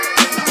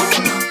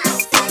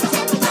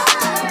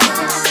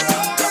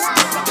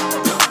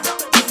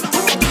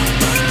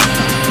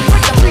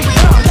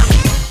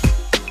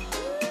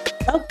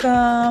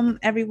Welcome,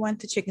 everyone,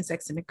 to Chicken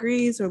Sex and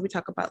Degrees, where we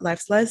talk about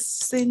life's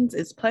lessons,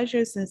 its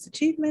pleasures, and its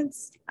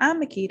achievements. I'm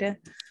Makita.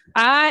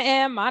 I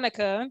am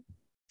Monica.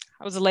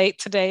 I was late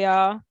today,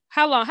 y'all.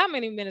 How long? How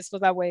many minutes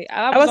was I wait?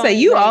 I would say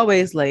you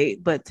always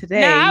late, but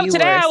today you were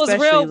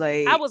especially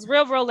late. I was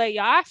real late,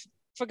 y'all. I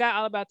forgot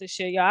all about this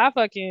shit, y'all. I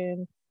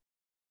fucking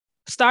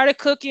started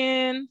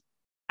cooking.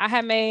 I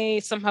had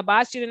made some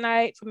hibachi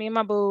tonight for me and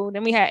my boo.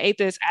 Then we had ate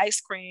this ice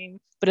cream,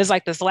 but it's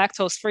like this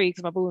lactose free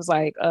because my boo was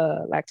like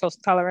lactose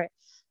intolerant.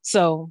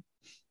 So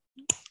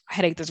I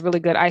had ate this really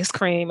good ice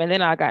cream, and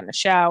then I got in the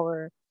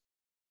shower,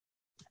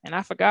 and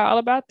I forgot all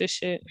about this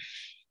shit.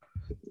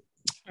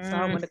 So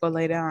I went to go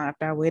lay down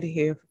after I waited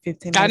here for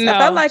 15 minutes. I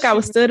felt like I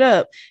was stood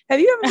up.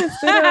 Have you ever been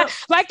stood up?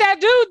 Like that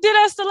dude did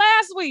us the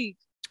last week.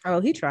 Oh,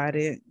 he tried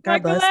it. God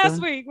like bless the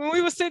last week when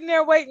we were sitting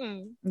there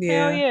waiting.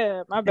 Yeah. Hell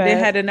yeah. My bad. And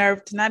they had the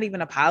nerve to not even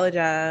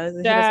apologize.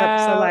 And hit us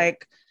up. So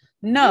like,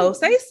 no,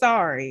 say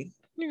sorry.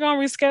 You gonna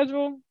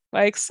reschedule?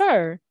 Like,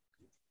 sir,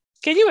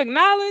 can you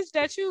acknowledge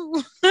that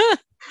you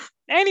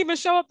ain't even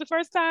show up the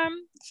first time?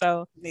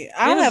 So yeah,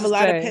 I don't have a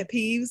lot of pet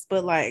peeves,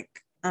 but like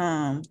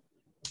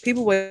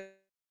people waste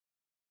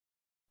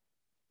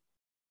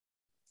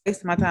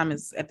my time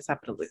is at the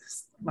top of the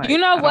list. Like, you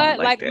know what?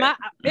 Like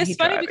it's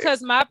funny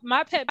because my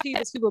pet peeve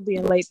is people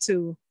being late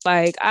too.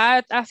 Like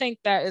I think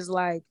that is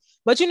like,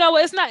 but you know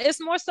what?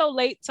 It's more so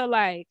late to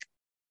like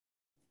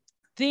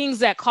things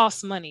that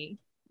cost money.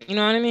 You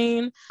know what I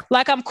mean?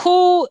 Like I'm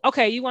cool.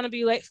 Okay, you want to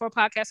be late for a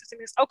podcast or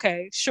something?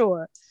 Okay,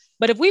 sure.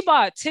 But if we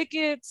bought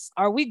tickets,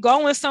 are we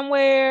going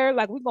somewhere?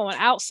 Like we going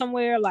out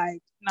somewhere? Like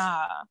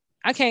nah.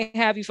 I can't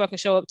have you fucking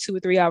show up 2 or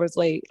 3 hours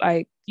late.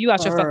 Like you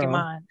out your fucking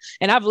mind.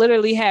 And I've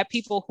literally had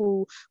people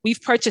who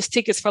we've purchased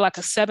tickets for like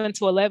a 7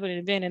 to 11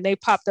 event and they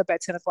popped up at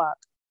 10 o'clock.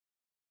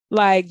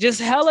 Like just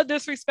hella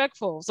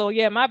disrespectful. So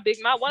yeah, one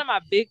of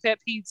my big pet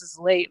peeves is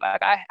late.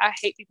 Like I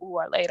hate people who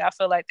are late. I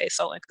feel like they're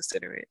so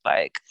inconsiderate.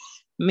 Like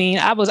I mean,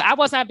 I was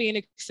not being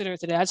inconsiderate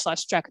today. I just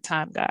lost track of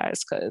time,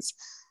 guys, because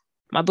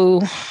my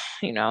boo,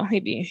 you know, he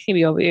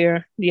be over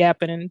here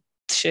yapping and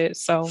shit.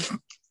 So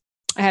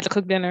I had to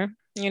cook dinner.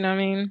 You know what I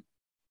mean?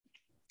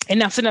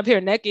 And I'm sitting up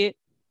here naked.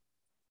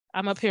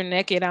 I'm up here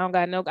naked. I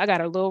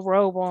got a little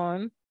robe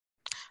on.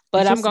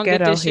 But I'm gonna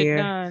get this shit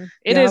done.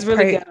 It is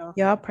really ghetto.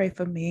 Y'all pray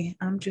for me.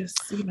 I'm just,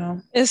 you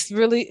know. It's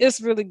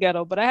really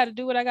ghetto. But I had to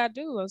do what I gotta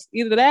do. It was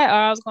either that or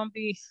I was gonna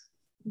be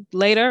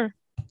later.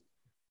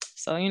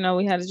 So, you know,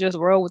 we had to just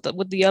roll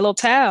with the yellow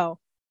towel.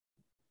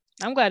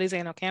 I'm glad these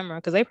ain't on camera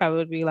because they probably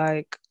would be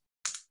like,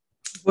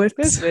 what's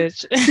this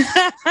bitch?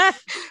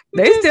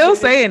 They still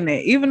saying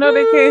it, even though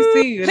they can't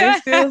see you. They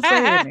still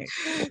saying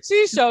it.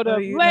 She showed up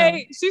late. Know.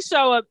 She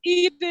show up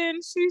eating.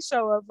 She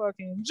show up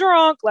fucking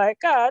drunk. Like,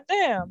 god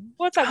damn,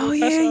 what type of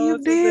yeah, you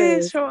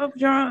did show up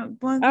drunk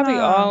one time. I be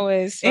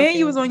always fucking... And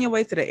you was on your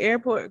way to the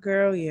airport,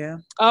 girl. Yeah.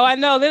 Oh, I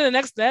know. Then the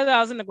next day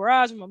I was in the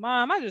garage with my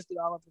mom. I just do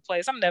all over the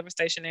place. I'm never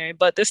stationary,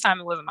 but this time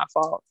it wasn't my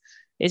fault.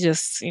 It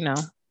just, you know.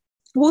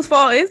 Whose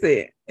fault is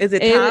it? Is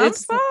it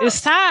Time's fault?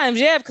 It's Time's,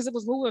 yeah, because it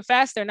was moving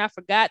faster and I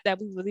forgot that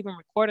we was even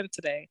recording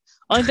today.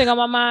 Only thing on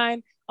my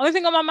mind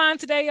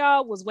today,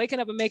 y'all, was waking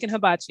up and making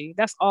hibachi.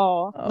 That's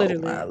all,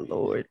 literally. Oh, my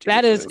Lord. Jesus.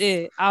 That is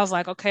it. I was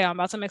like, okay, I'm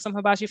about to make some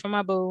hibachi for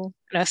my boo. And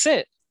that's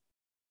it.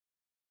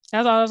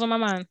 That's all that was on my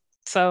mind.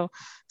 So,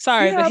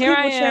 sorry, but here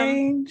I am.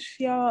 Change,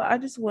 y'all. I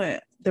just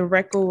want the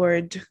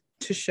record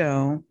to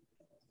show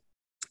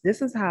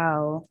this is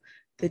how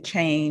the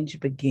change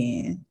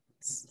begins.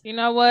 You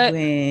know what?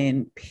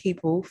 When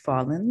people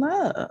fall in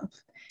love.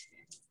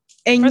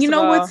 And first you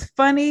know what's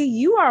funny?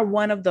 You are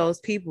one of those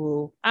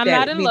people I'm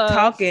not in love.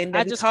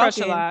 I just crush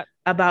a lot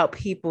about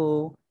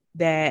people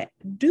that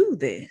do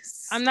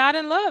this. I'm not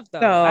in love though.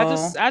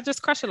 So, I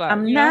just crush a lot.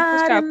 I'm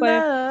not in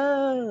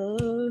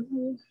love.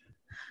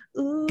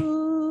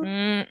 Ooh.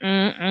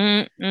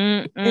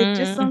 It's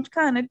just some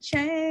kind of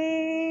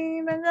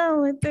change I'm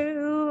going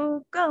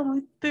through.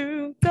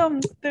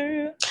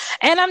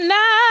 And I'm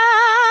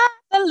not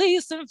the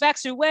least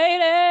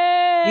infatuated.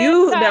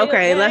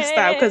 Okay, let's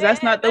stop because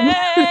that's not the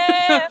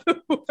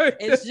word.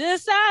 It's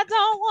just I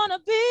don't want to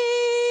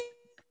be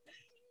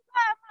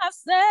by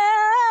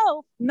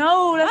myself.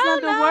 No, that's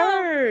not the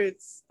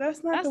words.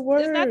 That's not the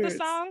words. Is that the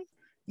song?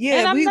 Yeah,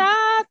 and I'm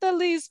not the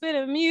least bit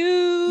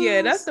amused.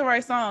 Yeah, that's the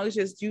right song. It's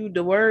just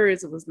the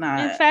words was not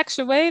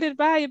infatuated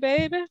by you,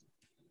 baby.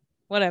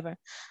 Whatever.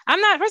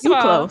 I'm not. First of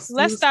all,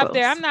 let's stop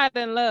there. I'm not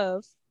in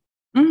love,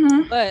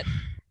 but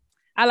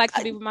I like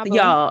to be with my boo.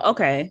 Y'all.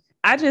 Okay,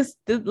 this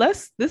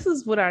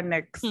is what our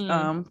next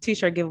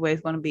t-shirt giveaway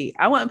is going to be.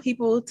 I want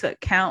people to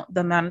count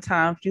the amount of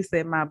times you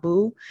said my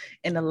boo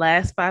in the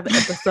last 5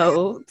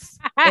 episodes,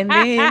 and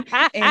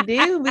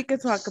then we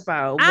could talk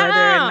about whether or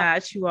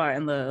not you are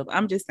in love.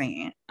 I'm just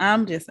saying.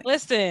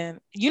 Listen,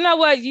 you know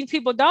what? You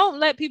people don't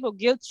let people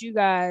guilt you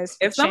guys.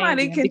 If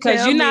somebody can because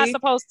tell you're not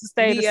supposed to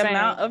stay the same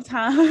amount of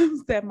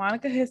times that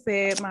Monica has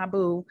said my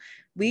boo,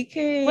 we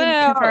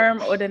can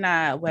confirm or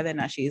deny whether or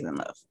not she's in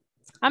love.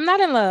 I'm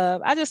not in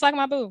love. I just like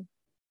my boo.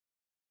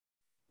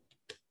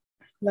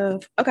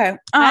 Love. Okay.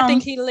 I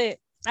think he lit.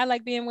 I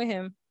like being with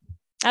him.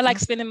 I like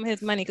spending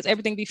his money because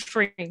everything be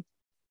free.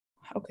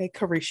 Okay,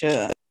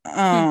 Carisha.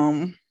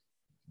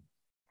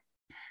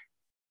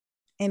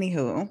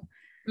 Anywho.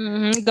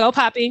 Go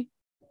Poppy.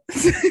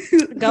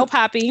 Go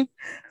Poppy.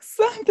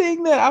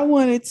 Something that I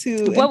wanted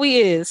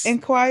to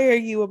inquire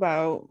you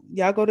about.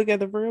 Y'all go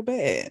together real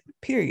bad.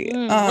 Period.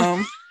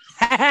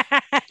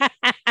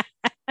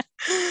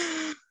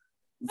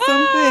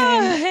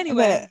 Something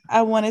anyway that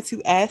I wanted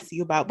to ask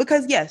you about,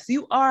 because yes,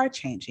 you are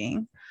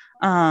changing.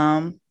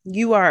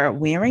 You are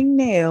wearing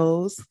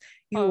nails.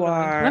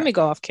 Let me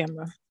go off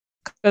camera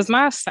because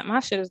my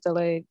shit is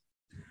delayed.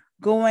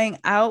 Going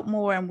out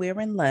more and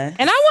wearing less.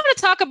 And I want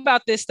to talk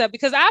about this stuff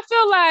because I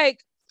feel like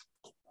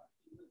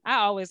I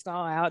always go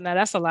out. Now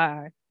that's a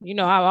lie. You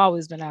know, I've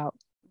always been out.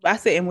 I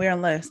said and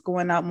wearing less,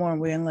 going out more and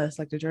wearing less,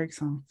 like the Drake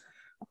song.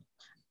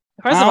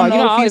 First of all, you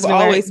know, I've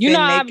always been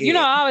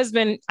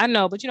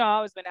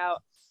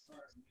out.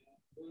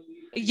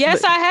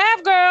 Yes, I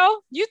have,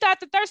 girl. You thought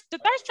the thirst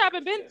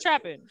trapping been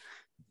trapping.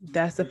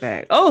 That's a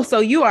fact. Oh, so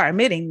you are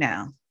admitting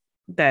now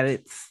that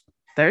it's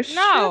thirst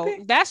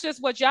trapping? That's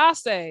just what y'all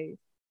say.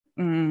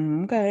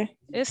 Okay.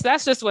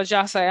 That's just what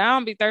y'all say. I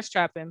don't be thirst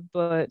trapping,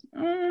 but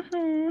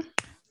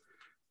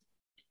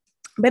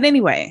but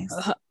anyway,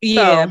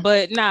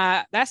 but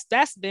nah,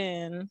 that's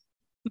been.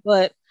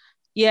 But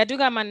yeah, I do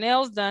got my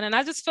nails done, and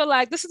I just feel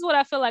like this is what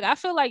I feel like. I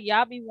feel like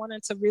y'all be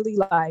wanting to really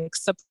like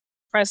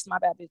suppress my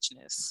bad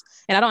bitchness,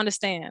 and I don't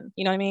understand.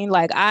 You know what I mean?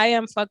 Like I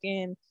am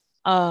fucking,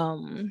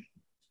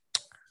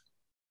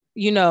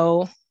 you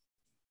know,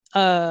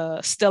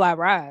 still I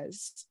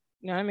rise.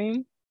 You know what I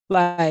mean?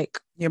 Like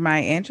you're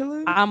Maya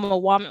Angelou. I'm a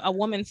woman.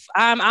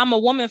 I'm a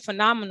woman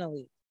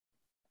phenomenally.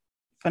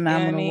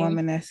 Phenomenal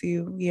woman. That's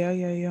you. Yeah.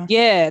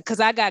 Yeah, because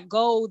I got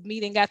gold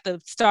meeting at the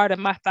start of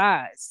my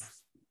thighs.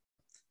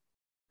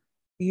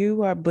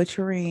 You are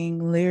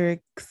butchering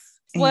lyrics.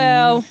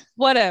 Well,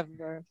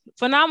 whatever.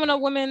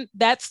 Phenomenal woman.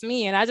 That's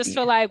me, and I just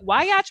feel like,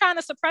 why y'all trying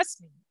to suppress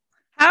me?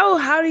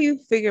 How do you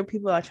figure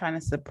people are trying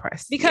to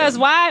suppress you? Because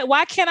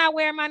why can't I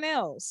wear my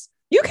nails?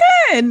 You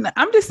can.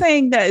 I'm just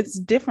saying that it's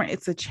different.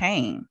 It's a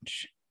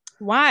change.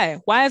 Why?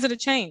 Why is it a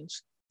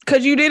change?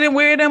 Because you didn't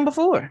wear them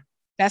before.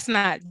 That's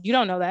not. You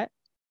don't know that.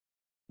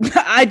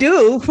 I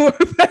do.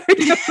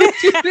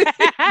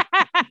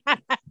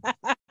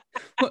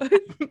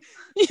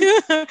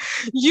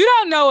 You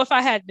don't know if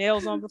I had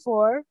nails on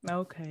before.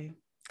 Okay.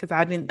 Because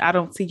I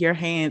don't see your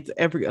hands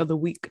every other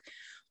week.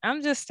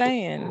 I'm just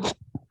saying.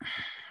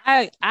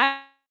 I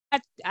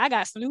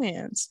got some new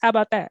hands. How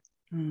about that?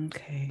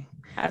 Okay.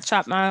 I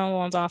chopped my own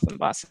ones off and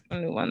bought some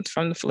new ones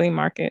from the flea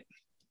market.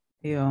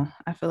 Yeah,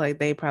 I feel like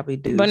they probably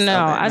do. But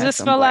no, I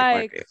just feel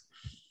like market.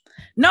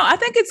 No, I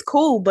think it's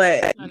cool,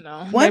 but I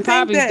know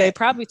they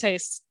probably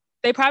taste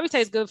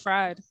good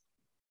fried.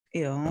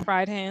 Ew.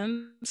 Fried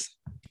hands.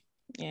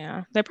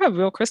 Yeah, they're probably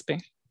real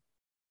crispy.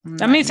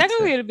 I mean,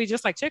 technically it'd be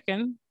just like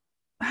chicken.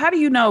 How do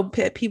you know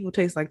people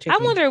taste like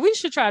chicken? I wonder. We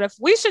should try it.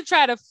 We should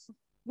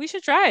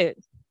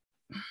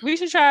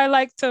try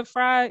like to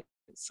fry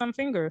some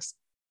fingers.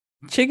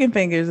 Chicken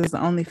fingers is the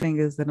only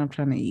fingers that I'm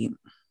trying to eat.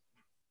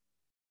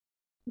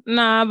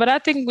 Nah, but I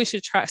think we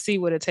should see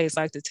what it tastes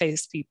like to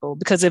taste people.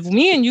 Because if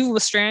me and you were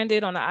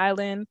stranded on an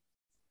island,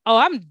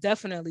 I'm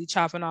definitely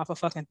chopping off a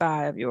fucking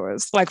thigh of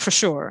yours, like for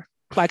sure.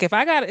 Like if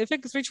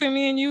it's between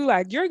me and you,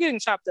 like you're getting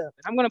chopped up,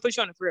 and I'm gonna put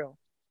you on the grill.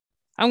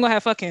 I'm gonna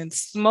have fucking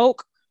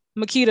smoke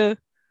Makita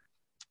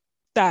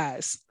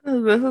thighs.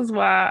 This is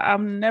why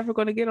I'm never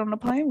gonna get on the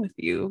plane with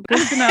you.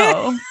 Good to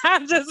know.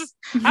 I'm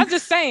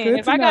just saying,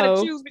 if I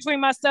gotta choose between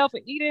myself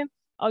and eating,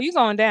 you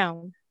going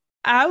down.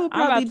 I would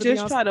probably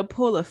just try to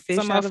pull a fish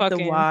out of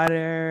the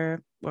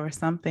water or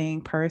something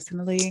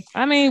personally.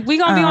 I mean, we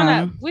gonna be on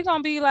that. We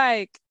gonna be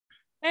like,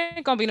 there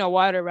ain't gonna be no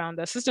water around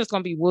us. It's just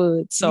gonna be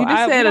wood. So you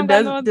just said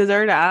a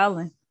deserted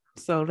island,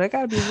 so there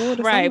gotta be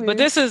water right? somewhere.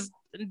 But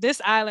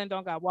this island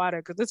don't got water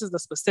because this is the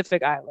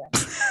specific island.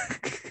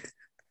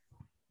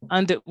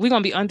 We're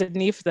gonna be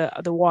underneath the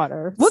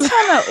water. What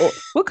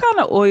kind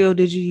of oil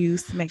did you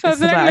use to make the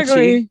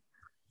hibachi?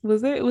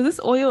 Was this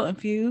oil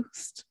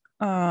infused?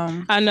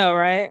 I know,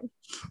 right?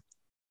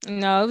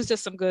 No, it was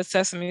just some good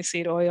sesame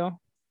seed oil.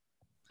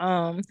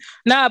 Nah,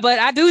 but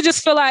I do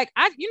just feel like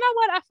you know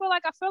what? I feel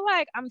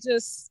like I'm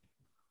just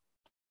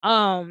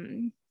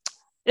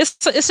it's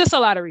just a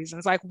lot of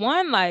reasons. Like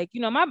one, like, you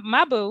know,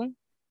 my boo.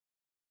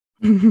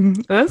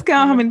 Let's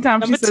count how many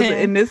times she says it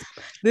in this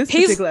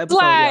particular episode.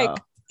 Like,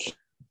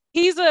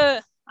 y'all.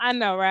 I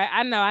know, right?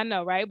 I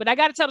know, right? But I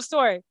gotta tell the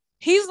story.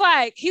 He's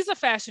a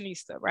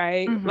fashionista,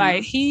 right? Mm-hmm.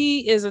 Like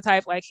he is a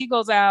type, like he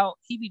goes out,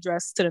 he be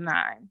dressed to the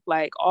nine,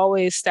 like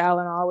always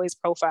styling, always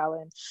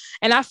profiling.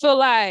 And I feel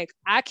like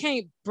I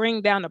can't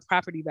bring down the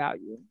property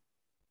value.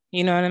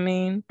 You know what I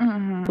mean?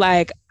 Mm-hmm.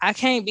 Like I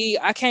can't be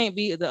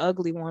the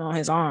ugly one on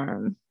his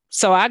arm.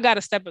 So I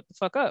gotta step it the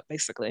fuck up,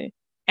 basically.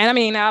 And I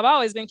mean, I've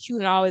always been cute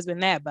and always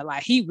been that, but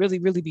like he really,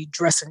 really be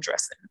dressing.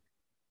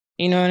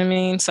 You know what I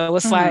mean? So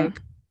it's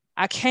like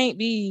I can't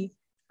be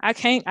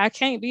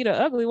the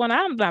ugly one.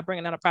 I'm not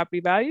bringing down a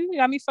property value. You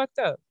got me fucked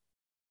up.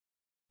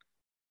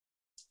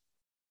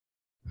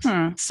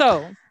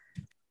 So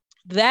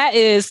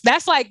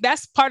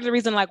that's part of the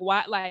reason, like,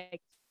 why,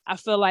 like, I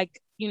feel like,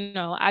 you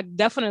know, I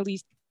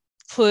definitely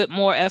put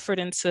more effort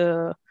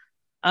into,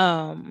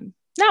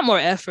 not more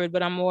effort,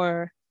 but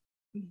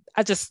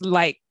I just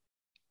like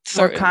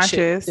more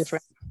conscious.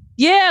 Different.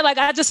 Yeah, like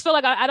I just feel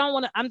like I don't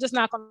want to. I'm just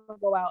not gonna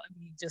go out and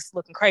be just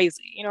looking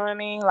crazy. You know what I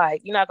mean?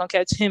 Like, you're not gonna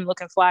catch him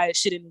looking fly as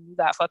shit, and you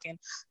got fucking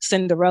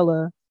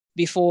Cinderella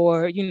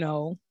before, you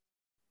know,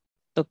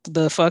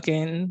 the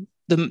fucking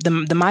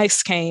the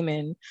mice came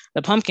and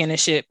the pumpkin and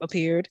shit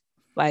appeared.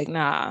 Like,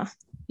 nah,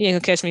 you ain't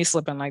gonna catch me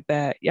slipping like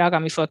that. Y'all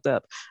got me fucked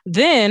up.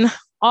 Then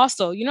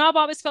also, you know, I've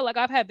always felt like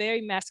I've had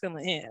very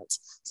masculine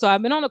hands, so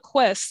I've been on a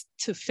quest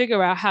to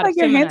figure out how to feminize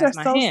my hands. Your hands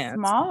are so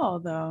small,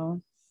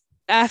 though.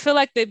 I feel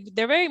like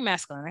they're very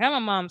masculine. I got my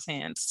mom's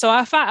hands, so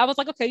I was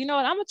like, okay, you know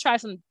what? I'm gonna try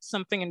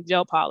something in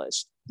gel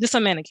polish, just a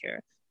manicure.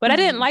 But I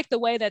didn't like the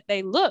way that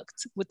they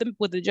looked with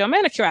the gel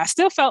manicure. I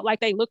still felt like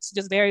they looked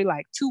just very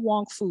like too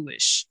Wong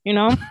Fu-ish, you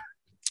know.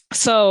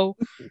 So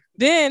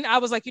then I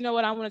was like, you know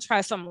what? I want to try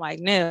something like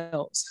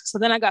nails. So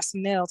then I got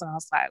some nails, and I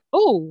was like,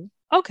 oh,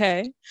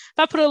 okay. If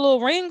I put a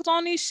little rings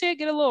on these shit,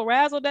 get a little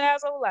razzle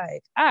dazzle,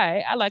 like, all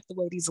right, I like the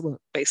way these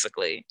look,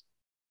 basically.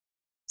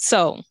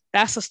 So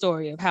that's the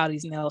story of how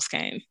these nails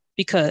came,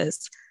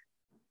 because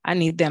I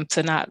need them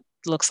to not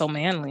look so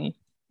manly.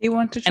 You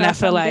want to try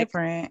something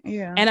different,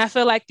 yeah. And I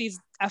feel like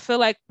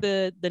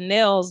the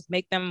nails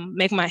make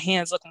my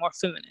hands look more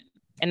feminine,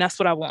 and that's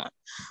what I want.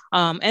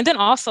 And then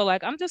also,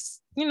 like, I'm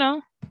just, you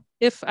know,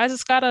 if I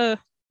just gotta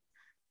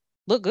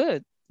look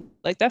good,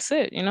 like, that's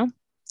it, you know.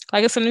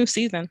 Like, it's a new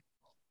season.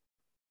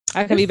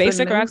 I can be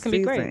basic or I can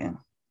be great.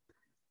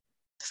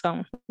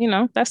 So, you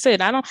know, that's it.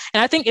 And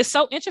I think it's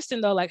so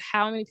interesting, though, like,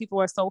 how many people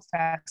are so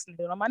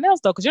fascinated on my nails,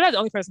 though, because you're not the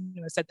only person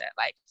who said that.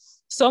 Like,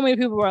 so many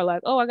people are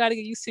like, oh, I got to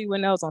get used to you with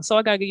nails on. So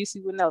I got to get used to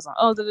you with nails on.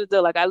 Oh,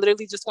 like, I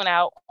literally just went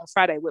out on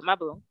Friday with my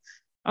boo.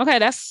 Okay,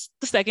 that's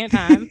the second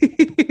time.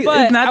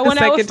 But I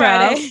went out with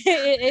Friday.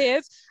 It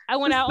is. I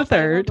went out on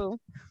Friday with my boo.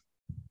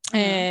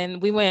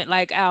 And we went,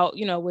 like, out,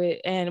 you know,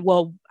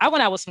 I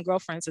went out with some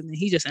girlfriends, and then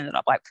he just ended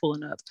up, like,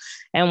 pulling up.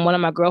 And one of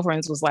my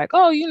girlfriends was like,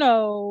 oh, you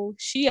know,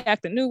 she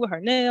acting new with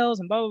her nails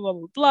and blah, blah, blah,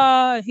 blah,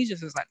 blah. And he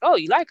just was like, oh,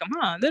 you like them,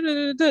 huh?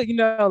 You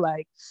know,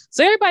 like,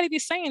 so everybody be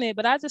saying it,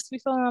 but I just be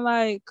feeling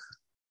like,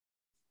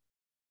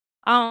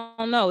 I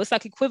don't know. It's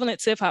like equivalent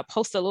to if I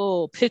post a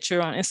little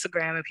picture on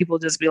Instagram and people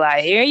just be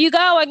like, here you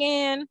go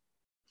again.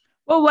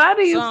 Well, why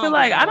do you feel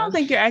like, I don't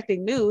think you're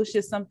acting new. It's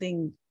just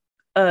something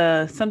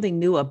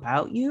new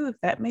about you, if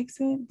that makes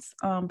sense.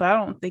 But I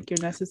don't think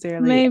you're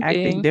necessarily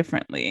acting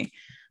differently.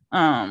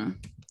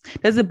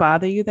 Does it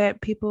bother you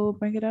that people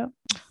bring it up?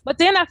 But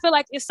then I feel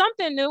like it's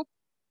something new.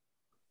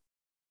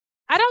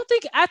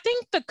 I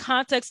think the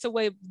context,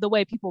 the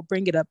way people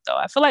bring it up, though,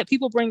 I feel like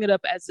people bring it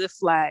up as if,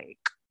 like,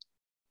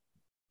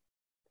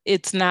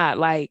 it's not,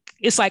 like,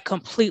 it's like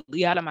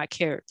completely out of my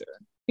character.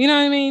 You know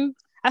what I mean?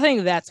 I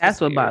think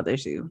that's what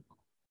bothers you.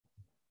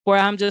 Where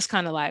I'm just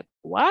kind of like,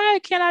 why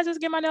can't I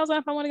just get my nails done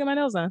if I want to get my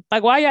nails done?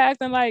 Like, why are you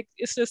acting like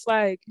it's just,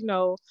 like, you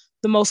know,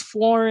 the most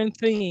foreign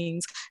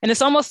things? And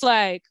it's almost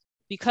like,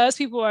 because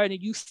people are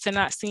used to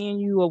not seeing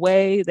you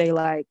away, they,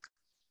 like,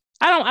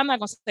 I'm not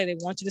gonna say they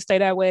want you to stay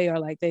that way, or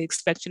like they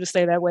expect you to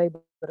stay that way,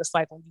 but it's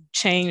like when you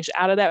change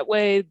out of that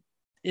way,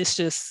 it's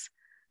just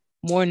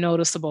more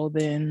noticeable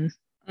than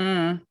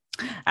I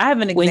have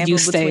an example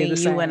between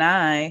you and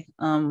I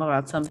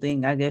about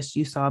something. I guess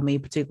you saw me a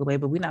particular way,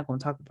 but we're not going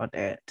to talk about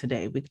that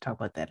today. We can talk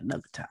about that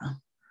another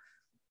time.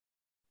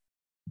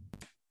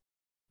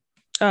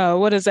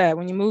 What is that?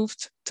 When you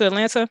moved to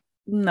Atlanta?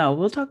 No,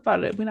 we'll talk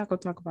about it. We're not going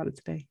to talk about it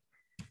today.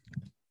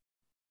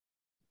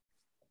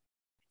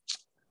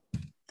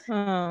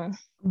 Oh,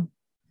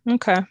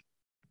 okay.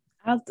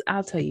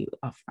 I'll tell you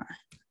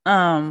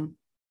offline.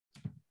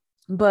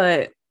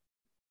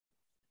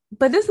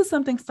 But this is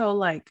something so,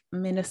 like,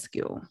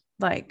 minuscule.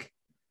 Like,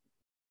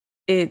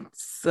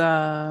 it's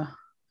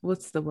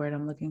what's the word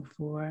I'm looking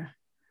for?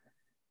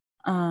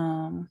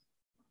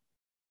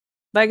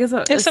 Like,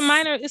 it's a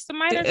minor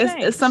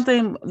thing. It's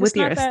something with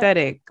your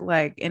aesthetic,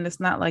 like, and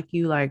it's not like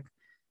you, like,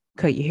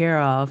 cut your hair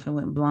off and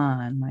went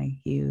blonde. Like,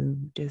 you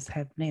just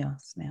have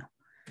nails now.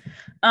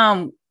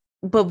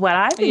 But what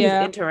I think is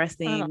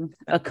interesting,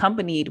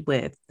 accompanied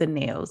with the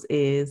nails,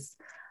 is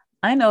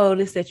I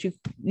noticed that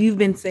you've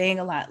been saying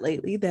a lot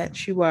lately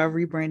that you are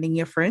rebranding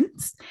your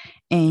friends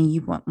and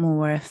you want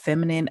more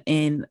feminine.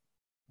 And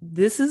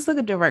this is like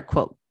a direct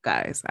quote,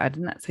 guys. I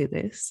did not say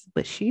this,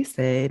 but she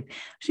said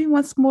she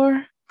wants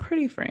more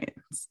pretty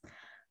friends.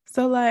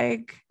 So,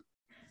 like,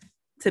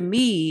 to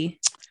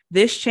me,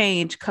 this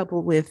change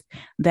coupled with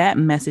that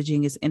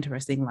messaging is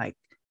interesting. Like,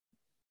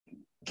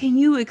 can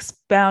you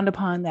expound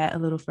upon that a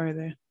little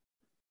further?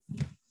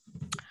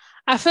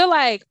 I feel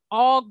like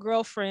all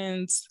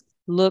girlfriends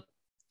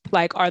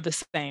are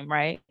the same,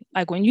 right?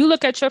 Like, when you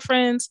look at your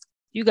friends,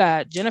 you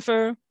got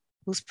Jennifer,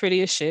 who's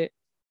pretty as shit.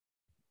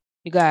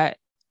 You got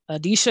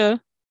Adisha,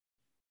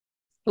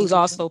 who's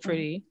also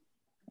pretty.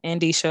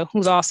 Andisha,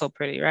 who's also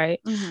pretty, right?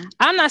 Mm-hmm.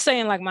 I'm not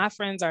saying like my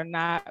friends are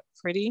not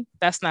pretty.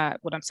 That's not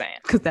what I'm saying.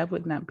 Because that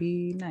would not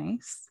be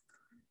nice.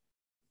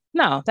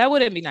 No, that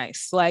wouldn't be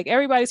nice. Like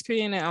everybody's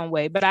pretty in their own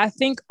way. But I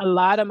think a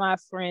lot of my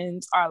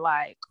friends are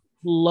like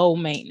low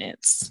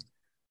maintenance.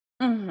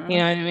 Mm-hmm. You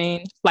know what I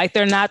mean? Like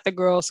they're not the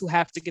girls who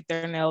have to get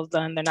their nails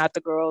done. They're not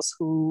the girls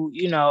who,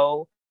 you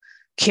know,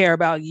 care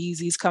about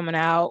Yeezys coming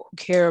out,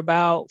 care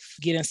about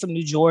getting some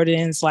new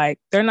Jordans. Like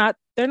they're not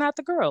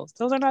the girls.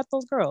 Those are not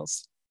those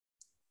girls.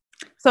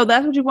 So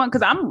that's what you want,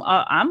 because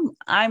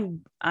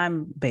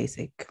I'm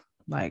basic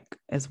like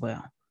as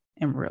well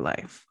in real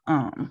life.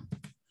 I'm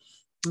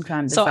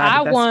trying to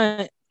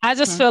decide. I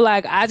just feel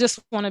like I just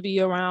want to be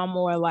around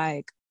more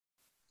like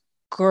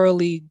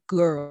girly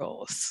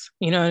girls,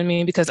 you know what I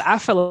mean? Because I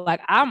feel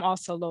like I'm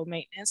also low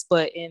maintenance,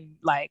 but in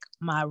like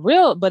my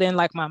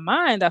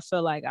mind, I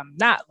feel like I'm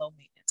not low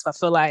maintenance. I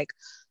feel like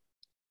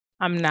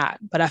I'm not,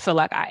 but I feel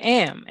like I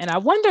am. And I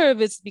wonder if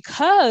it's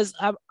because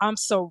I'm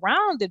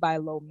surrounded by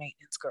low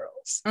maintenance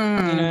girls. You know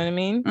what I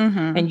mean?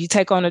 Mm-hmm. And you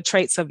take on the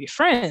traits of your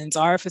friends,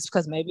 or if it's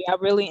because maybe I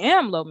really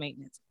am low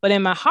maintenance. But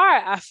in my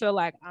heart, I feel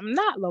like I'm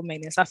not low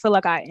maintenance. I feel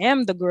like I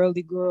am the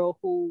girly girl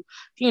who,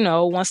 you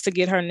know, wants to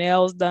get her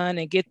nails done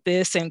and get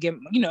this and get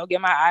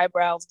my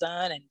eyebrows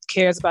done and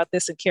cares about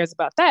this and cares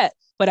about that.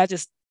 But I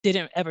just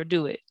didn't ever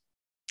do it.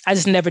 I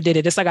just never did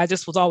it. It's like I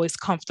just was always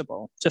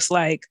comfortable. Just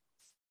like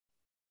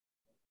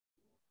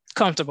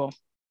comfortable,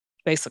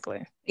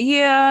 basically.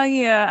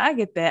 Yeah, I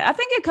get that. I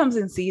think it comes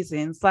in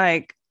seasons.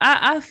 Like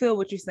I feel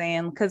what you're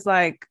saying, because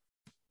like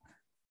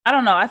I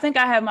don't know, I think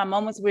I have my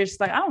moments where it's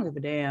like I don't give a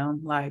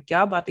damn, like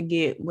y'all about to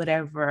get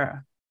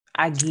whatever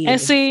I get.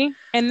 And see,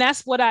 and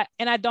that's what I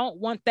don't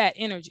want that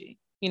energy,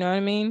 you know what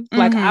I mean? Mm-hmm.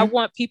 Like I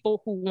want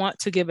people who want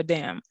to give a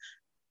damn.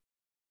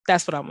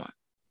 That's what I want.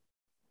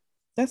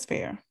 That's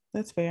fair.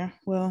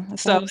 Well,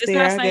 if so I was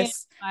there, I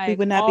guess like, we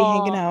would not be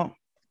hanging out.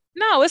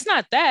 No, it's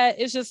not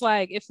that. It's just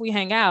like if we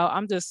hang out,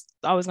 I'm just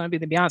always going to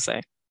be the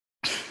Beyonce.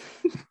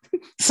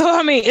 So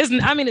I mean,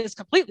 it's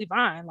completely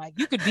fine. Like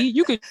you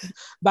could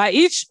by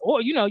each,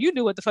 or you know, you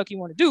do what the fuck you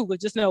want to do,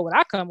 but just know when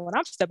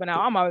I'm stepping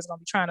out, I'm always going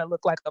to be trying to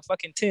look like a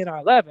fucking 10 or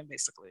 11,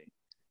 basically.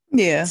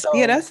 Yeah, so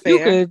yeah, that's fair. You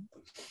could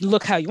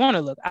look how you want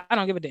to look. I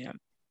don't give a damn,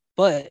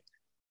 but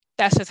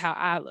that's just how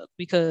I look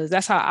because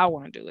that's how I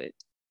want to do it.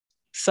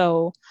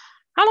 So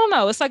I don't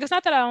know. It's like, it's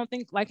not that I don't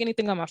think like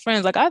anything of my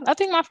friends. Like I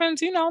think my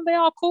friends, you know, they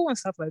all cool and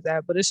stuff like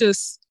that. But it's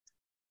just,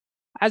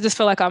 I just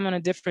feel like I'm in a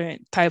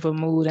different type of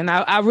mood. And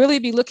I really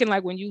be looking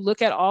like when you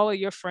look at all of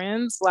your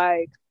friends,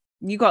 like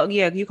you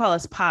call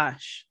us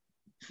posh.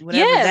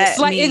 Yes,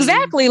 like means.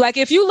 Exactly. Like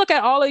if you look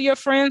at all of your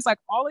friends, like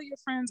all of your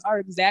friends are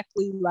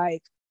exactly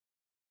like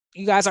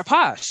you guys are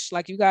posh.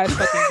 Like you guys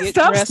fucking get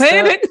Stop dressed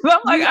saying up. It. I'm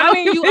like, I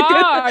mean, you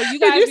are. You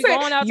guys be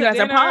going out to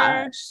dinner,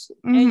 are posh.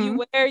 Mm-hmm. And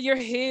you wear your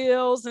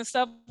heels and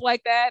stuff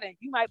like that, and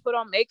you might put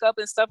on makeup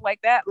and stuff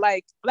like that.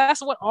 Like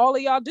that's what all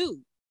of y'all do.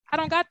 I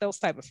don't got those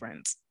type of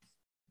friends.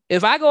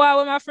 If I go out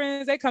with my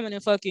friends, they coming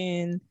in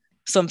fucking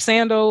some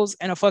sandals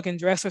and a fucking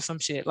dress or some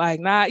shit. Like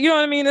not, you know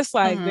what I mean? It's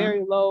like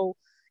very low.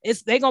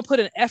 They gonna put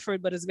an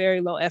effort, but it's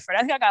very low effort. I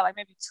think I got like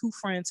maybe 2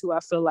 friends who I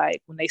feel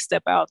like when they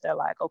step out, they're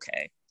like,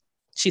 okay.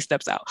 She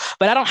steps out.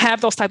 But I don't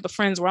have those type of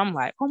friends where I'm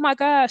like, oh my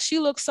God, she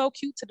looks so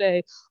cute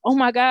today. Oh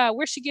my God,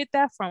 where'd she get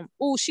that from?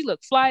 Oh, she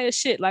look fly as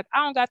shit. Like,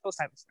 I don't got those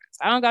type of friends.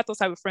 I don't got those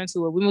type of friends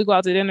who, when we go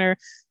out to dinner,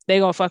 they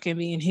gonna fucking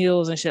be in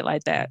heels and shit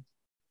like that.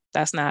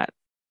 That's not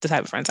the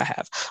type of friends I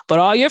have. But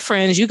all your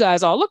friends, you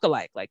guys all look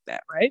alike like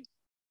that, right?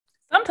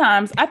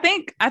 Sometimes I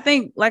think,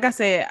 like I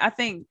said, I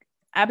think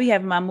I be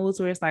having my moods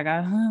where it's like,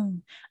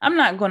 I'm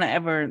not gonna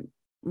ever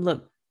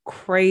look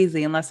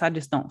crazy unless I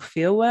just don't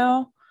feel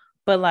well.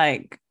 But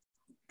like,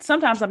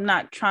 sometimes I'm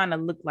not trying to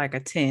look like a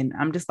 10.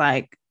 I'm just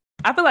like,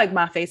 I feel like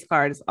my face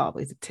card is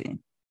always a 10.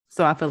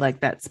 So I feel like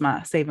that's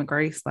my saving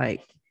grace.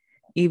 Like,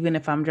 even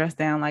if I'm dressed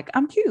down, like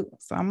I'm cute.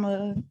 So I'm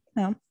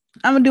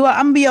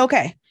gonna be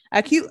okay.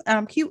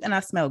 I'm cute and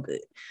I smell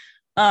good.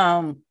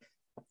 But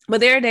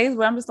there are days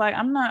where I'm just like,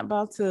 I'm not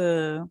about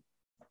to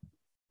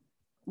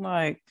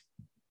like,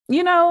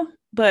 you know,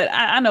 but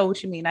I know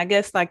what you mean. I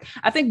guess like,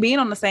 I think being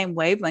on the same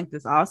wavelength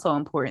is also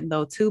important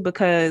though, too,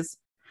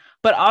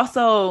 but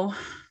also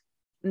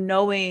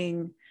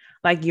knowing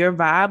like your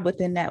vibe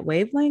within that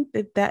wavelength,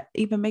 if that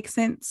even makes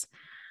sense,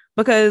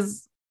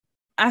 because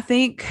I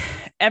think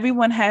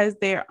everyone has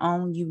their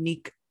own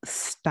unique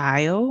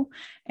style,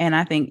 and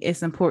I think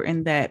it's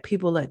important that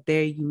people let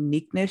their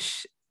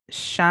uniqueness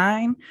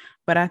shine.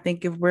 But I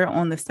think if we're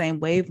on the same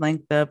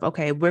wavelength of,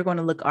 okay, we're going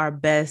to look our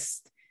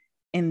best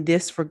in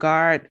this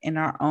regard in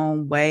our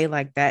own way,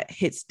 like that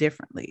hits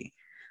differently.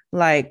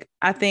 Like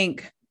I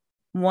think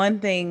one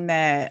thing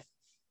that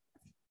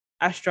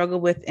I struggle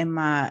with in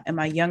my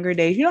younger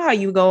days. You know how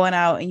you going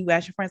out and you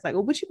ask your friends like,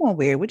 "Oh, what you gonna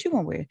wear? What you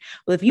gonna wear?"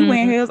 Well, if you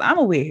wear heels, I'm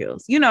gonna wear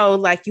heels. You know,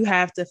 like you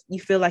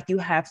feel like you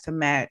have to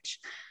match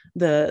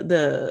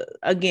the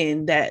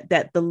again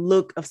that the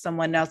look of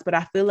someone else. But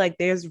I feel like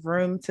there's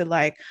room to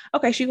like,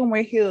 okay, she gonna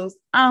wear heels.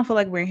 I don't feel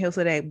like wearing heels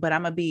today, but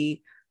I'm gonna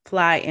be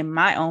fly in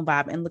my own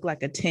vibe and look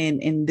like a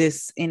 10 in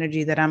this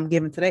energy that I'm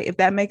giving today, if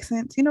that makes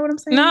sense. You know what I'm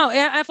saying? No,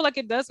 I feel like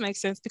it does make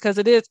sense because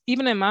it is,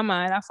 even in my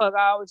mind, I feel like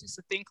I always used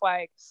to think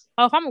like,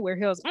 oh, if I'm gonna wear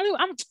heels, I'm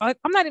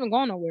not even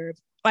going nowhere.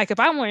 Like if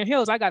I'm wearing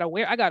heels, I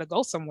gotta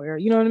go somewhere.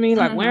 You know what I mean?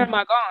 Like where am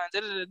I going?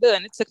 Da, da, da, da.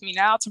 And it took me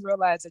now to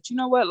realize that, you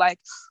know what, like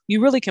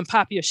you really can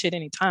pop your shit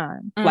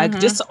anytime. Like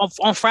just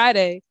on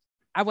Friday,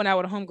 I went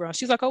out with a homegirl.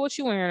 She's like, oh, what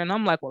you wearing? And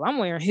I'm like, well, I'm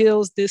wearing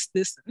heels, this,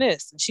 and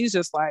this. And she's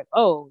just like,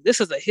 oh, this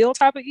is a heel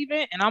type of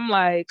event. And I'm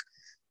like,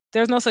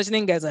 there's no such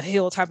thing as a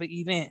heel type of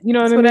event. You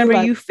know what I mean? Whatever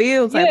like, you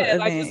feel type of event.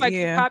 Like it's like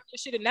you pop your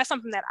shit. And that's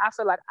something that I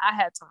feel like I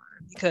had to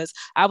learn because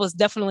I was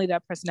definitely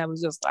that person that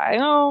was just like,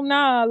 oh,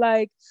 nah,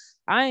 like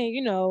I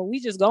ain't, we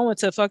just going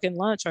to fucking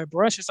lunch or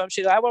brunch or some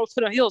shit. I want to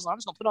put on heels. I'm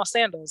just gonna put on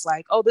sandals.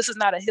 Like, oh, this is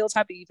not a heel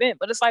type of event.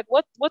 But it's like,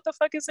 what the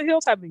fuck is a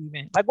heel type of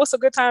event? Like, what's a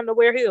good time to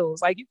wear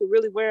heels? Like, you could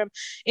really wear them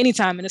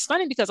anytime. And it's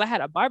funny because I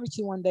had a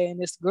barbecue one day and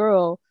this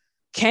girl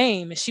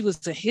came and she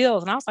was in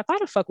heels. And I was like, why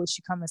the fuck would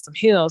she come in some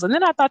heels? And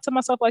then I thought to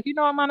myself, like, you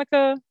know what,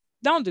 Monica?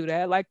 Don't do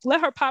that. Like,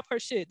 let her pop her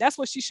shit. That's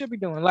what she should be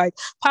doing. Like,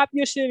 pop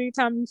your shit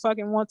anytime you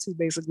fucking want to,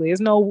 basically.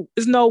 There's no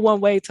one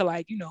way to,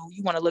 like, you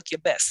want to look your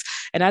best.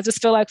 And I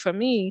just feel like for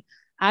me,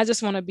 I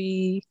just want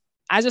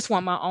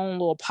my own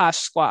little posh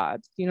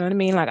squad. You know what I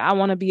mean? Like, I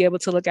want to be able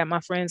to look at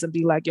my friends and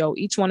be like, yo,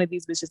 each one of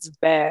these bitches is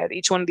bad.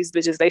 Each one of these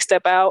bitches, they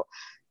step out,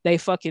 they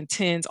fucking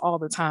tens all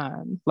the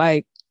time.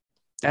 Like,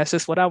 that's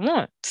just what I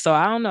want. So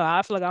I don't know.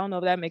 I feel like I don't know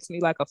if that makes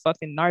me like a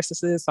fucking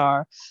narcissist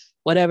or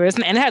whatever. And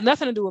it had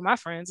nothing to do with my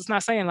friends. It's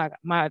not saying like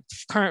my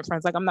current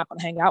friends, like I'm not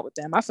gonna hang out with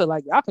them. I feel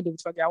like y'all can do what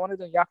the fuck y'all want to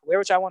do. Y'all can wear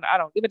what y'all want. I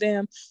don't give a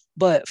damn.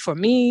 But for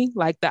me,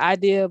 like the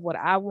idea of what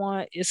I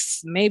want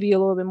is maybe a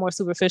little bit more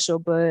superficial,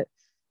 but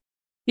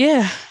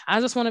yeah, I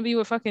just want to be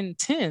with fucking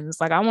tens.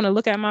 Like I want to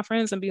look at my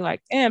friends and be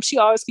like, damn, she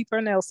always keep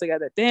her nails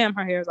together. Damn,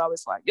 her hair is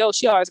always like, yo,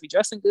 she always be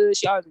dressing good.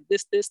 She always be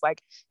this.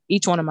 Like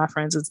each one of my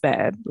friends is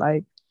bad.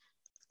 Like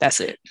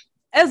that's it.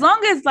 As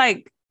long as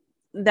like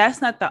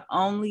that's not the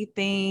only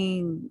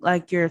thing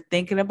like you're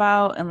thinking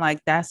about and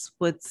like that's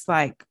what's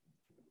like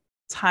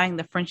tying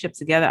the friendship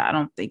together, I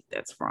don't think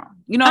that's wrong.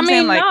 You know what I'm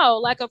saying? Like, no,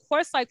 like of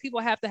course like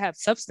people have to have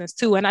substance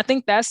too. And I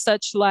think that's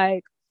such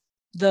like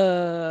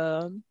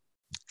the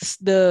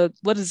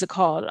what is it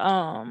called?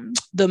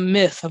 The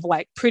myth of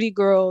like pretty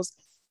girls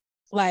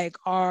like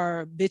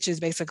are bitches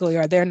basically,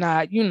 or they're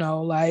not,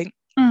 like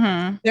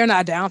they're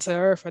not down to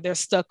earth or they're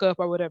stuck up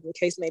or whatever the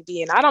case may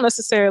be. And I don't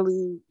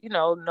necessarily,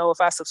 know if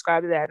I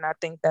subscribe to that. And I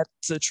think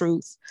that's the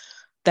truth,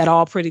 that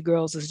all pretty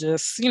girls is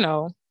just,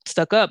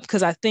 stuck up.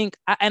 Because I think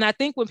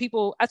when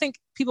people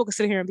can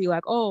sit here and be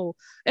like, oh,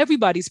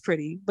 everybody's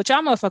pretty, but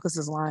y'all motherfuckers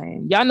is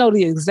lying. Y'all know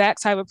the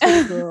exact type of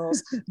pretty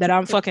girls that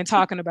I'm fucking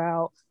talking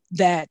about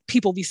that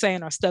people be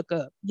saying are stuck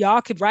up.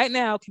 Y'all could right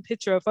now can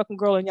picture a fucking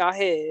girl in y'all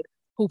head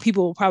who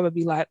people will probably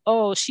be like,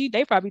 oh,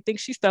 they probably think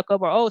she's stuck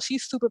up, or oh,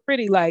 she's super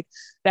pretty. Like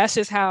that's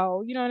just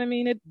how, you know what I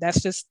mean?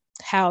 That's just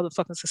how the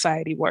fucking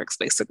society works,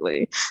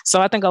 basically.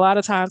 So I think a lot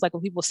of times, like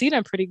when people see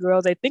them pretty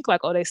girls, they think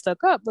like, oh, they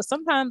stuck up. But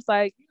sometimes,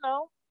 like,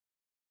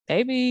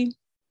 they be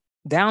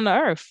down to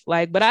earth.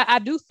 Like, but I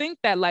do think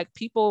that like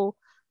people,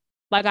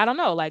 like I don't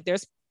know, like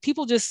there's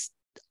people just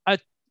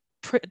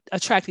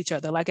attract each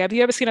other. Like, have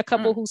you ever seen a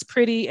couple who's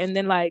pretty and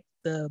then like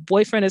the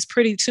boyfriend is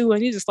pretty too,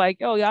 and you're just like,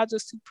 yo, y'all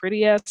just two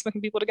pretty ass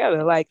looking people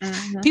together. Like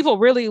people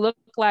really look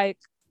like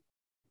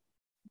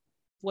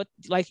what,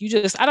 like you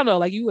just, I don't know,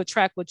 like you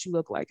attract what you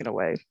look like in a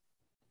way.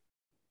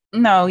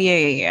 No,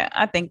 yeah.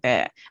 I think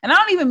that. And I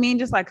don't even mean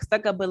just like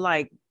stuck up, but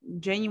like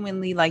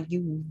genuinely like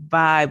you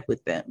vibe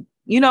with them.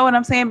 You know what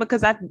I'm saying?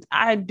 Because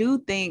I do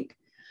think,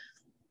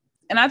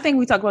 and I think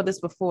we talked about this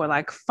before,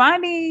 like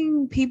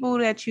finding people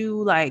that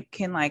you like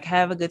can like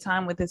have a good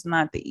time with is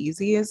not the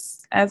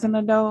easiest as an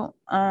adult.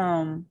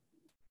 And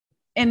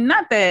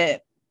not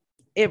that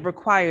it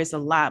requires a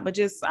lot, but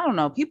just, I don't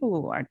know,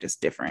 people are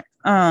just different.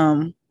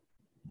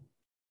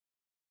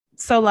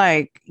 So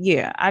like,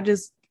 yeah, I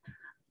just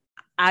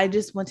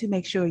want to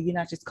make sure you're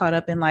not just caught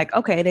up in like,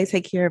 okay, they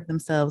take care of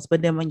themselves,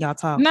 but then when y'all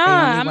talk, they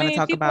only want to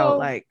talk about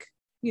like,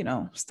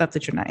 stuff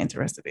that you're not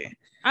interested in.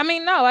 I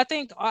mean, no, I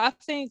think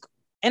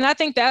and I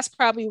think that's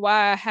probably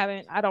why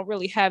I don't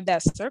really have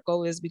that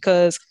circle, is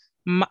because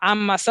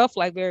I'm myself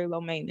like very low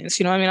maintenance.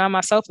 You know what I mean?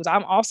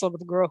 I'm also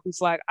the girl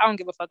who's like, I don't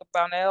give a fuck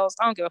about nails.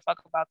 I don't give a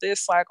fuck about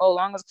this. Like, oh,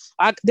 long as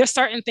there's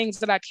certain things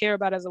that I care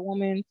about as a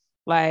woman.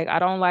 Like, I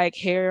don't like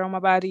hair on my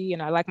body,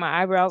 and I like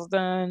my eyebrows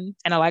done,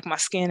 and I like my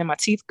skin and my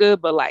teeth good,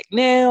 but like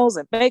nails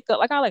and makeup,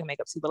 like I like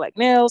makeup too, but like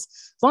nails,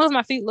 as long as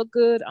my feet look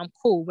good, I'm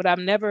cool. But I've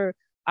never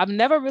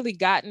really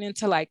gotten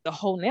into like the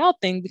whole nail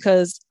thing,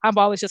 because I've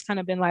always just kind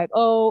of been like,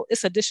 oh,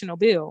 it's additional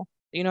bill.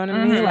 You know what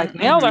I mean? Like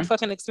nails are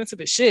fucking expensive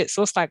as shit.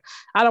 So it's like,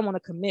 I don't want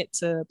to commit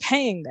to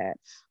paying that.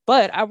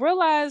 But I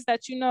realized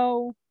that,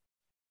 you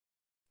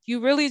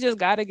really just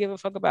got to give a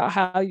fuck about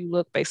how you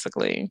look,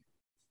 basically.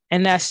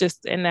 And that's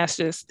just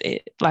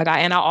it. Like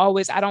I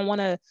don't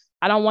want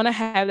to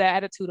have that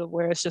attitude of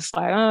where it's just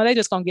like, oh, they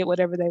just gonna get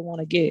whatever they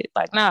want to get.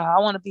 Like, nah, I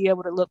want to be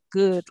able to look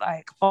good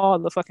like all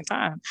the fucking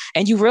time.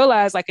 And you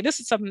realize like this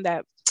is something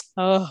that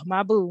Oh,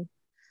 my boo.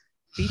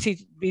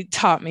 BT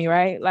taught me,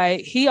 right?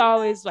 Like he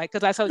always like,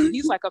 because I told you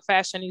he's like a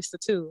fashionista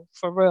too,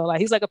 for real. Like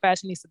he's like a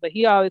fashionista, but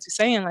he always be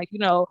saying like,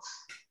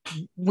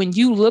 when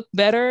you look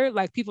better,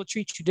 like people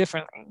treat you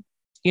differently.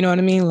 You know what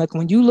I mean? Like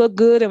when you look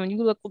good and when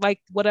you look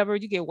like whatever,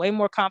 you get way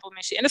more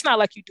compliments. And it's not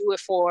like you do it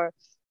for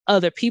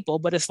other people,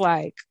 but it's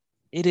like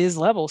it is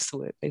levels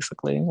to it,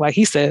 basically. Like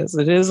he says,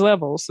 it is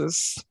levels.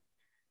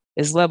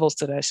 It's levels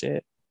to that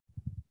shit.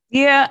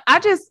 Yeah,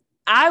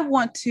 I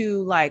want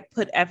to like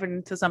put effort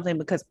into something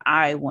because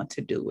I want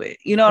to do it.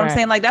 You know what I'm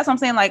saying? Like that's what I'm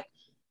saying. Like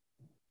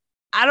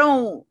I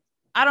don't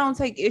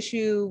take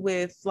issue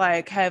with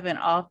like having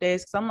off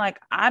days because I'm like,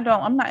 I'm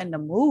not in the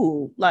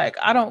mood. Like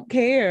I don't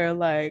care.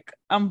 Like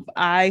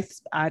I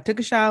took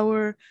a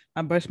shower,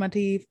 I brushed my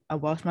teeth, I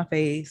washed my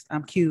face,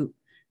 I'm cute.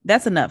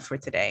 That's enough for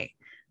today.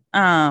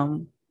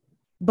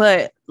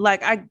 But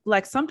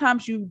like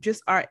sometimes you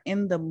just are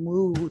in the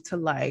mood to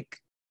like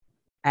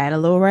add a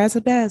little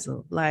razzle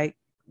dazzle, like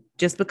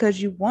just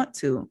because you want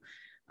to.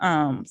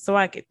 So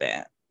I get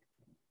that.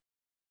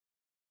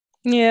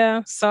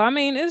 Yeah. So I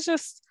mean, it's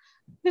just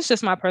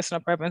my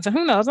personal preference. And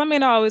who knows? I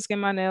mean, I always get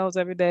my nails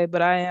every day,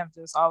 but I am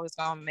just always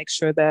gonna make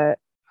sure that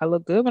I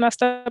look good when I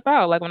step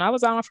out. Like when I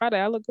was out on Friday,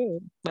 I look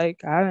good.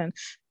 Like I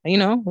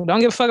didn't,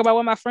 don't give a fuck about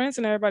what my friends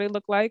and everybody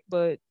look like,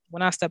 but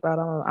when I step out,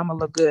 I'm gonna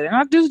look good. And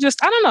I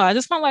don't know. I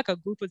just want like a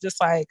group of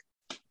just like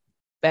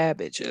bad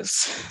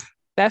bitches.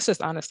 That's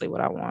just honestly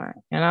what I want.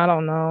 And I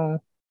don't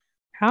know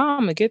how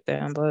I'm gonna get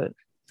them, but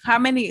how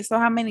many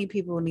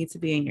people need to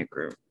be in your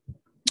group?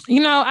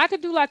 I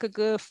could do like a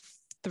good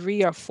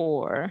 3 or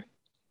 4.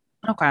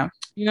 Okay.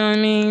 You know what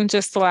I mean?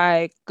 Just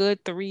like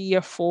good 3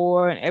 or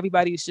 4, and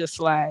everybody's just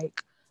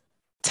like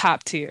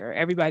top tier.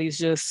 Everybody's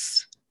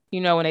just,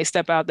 when they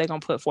step out, they're gonna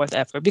put forth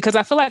effort. Because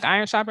I feel like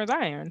iron sharpens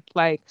iron.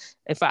 Like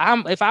if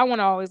I want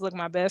to always look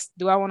my best,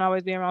 do I want to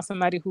always be around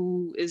somebody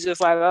who is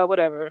just like, oh,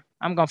 whatever,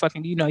 I'm gonna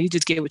fucking, you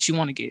just get what you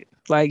want to get.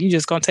 Like you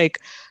just gonna take,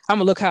 I'm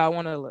gonna look how I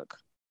want to look.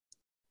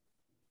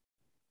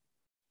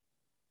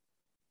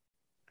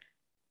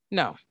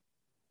 No.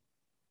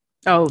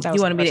 Oh,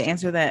 you wanted me to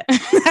answer that?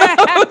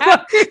 I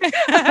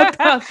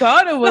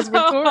thought it was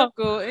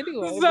rhetorical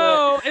anyway.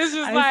 So it's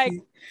just like,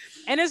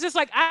 and it's just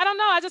like, I don't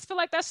know. I just feel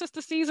like that's just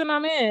the season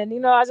I'm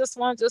in. I just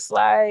want,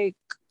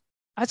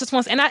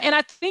 and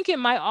I think it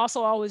might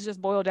also always just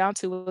boil down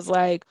to was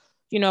like,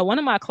 one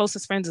of my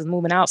closest friends is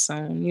moving out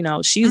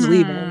soon. She's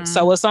leaving.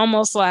 So it's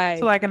almost like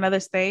to like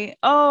another state.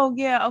 Oh,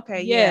 yeah.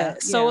 Okay. Yeah.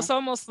 So it's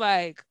almost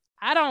like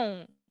I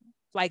don't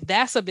like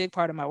that's a big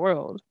part of my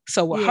world.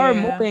 So with her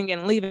moving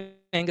and leaving,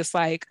 it's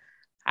like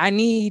I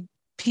need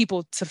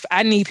people to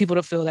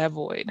fill that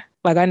void.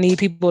 Like I need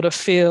people to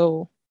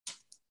fill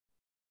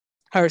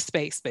her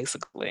space,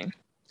 basically.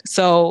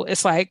 So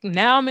it's like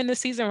now I'm in the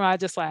season where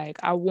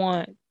I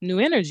want new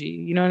energy.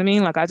 You know what I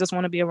mean? Like I just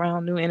want to be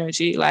around new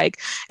energy. Like,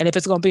 and if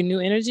it's gonna be new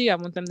energy, I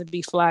want them to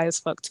be fly as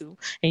fuck too.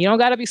 And you don't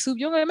gotta be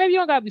maybe you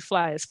don't gotta be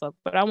fly as fuck,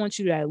 but I want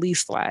you to at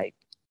least like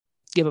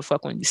give a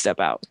fuck when you step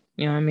out.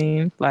 You know what I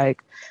mean?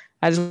 Like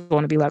I just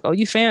want to be like, oh,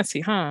 you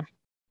fancy, huh?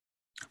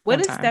 What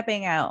is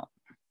stepping out?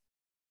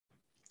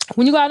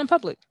 When you go out in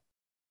public.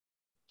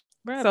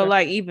 Wherever. So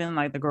like even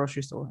like the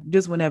grocery store,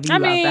 just whenever you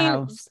out the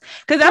house,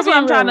 because that's what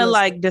I'm trying to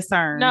like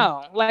discern.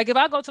 No, like if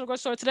I go to the grocery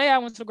store today, I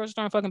went to the grocery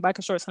store and fucking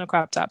biker shorts and a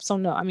crop top. So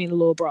no, I mean a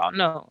little bra.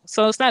 No,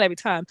 so it's not every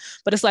time,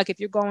 but it's like if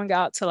you're going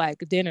out to like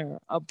dinner,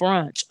 a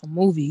brunch, a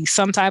movie,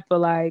 some type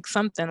of like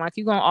something, like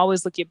you're gonna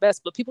always look your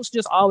best. But people should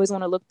just always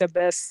want to look their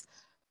best,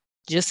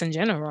 just in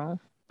general.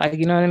 Like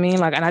you know what I mean?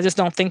 Like, and I just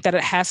don't think that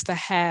it has to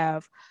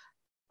have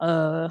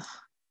a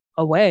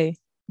way.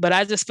 But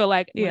I just feel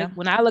like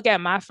when I look at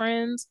my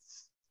friends,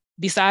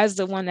 besides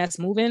the one that's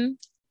moving,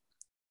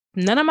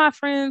 none of my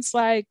friends,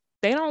 like,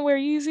 they don't wear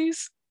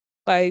Yeezys.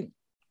 Like,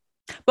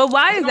 but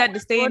why is that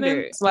the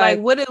standard? Like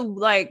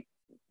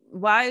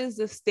why is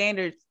the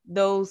standard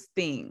those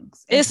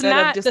things? It's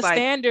not the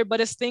standard,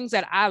 but it's things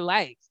that I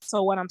like.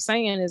 So what I'm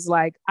saying is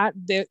like,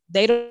 they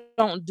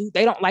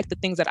don't like the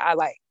things that I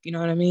like. You know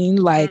what I mean?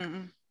 Like,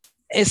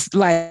 it's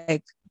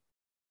like,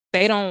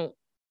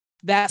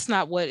 that's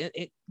not what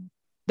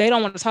they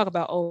don't want to talk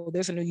about. Oh,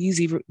 there's a new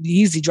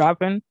Yeezy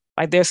dropping.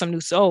 Like there's some new,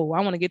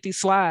 I want to get these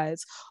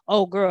slides.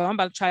 Oh girl, I'm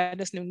about to try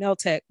this new nail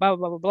tech, blah,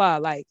 blah, blah, blah.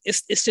 Like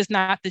it's just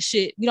not the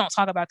shit. We don't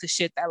talk about the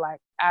shit that like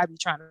I be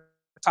trying to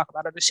talk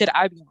about or the shit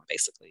I be on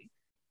basically.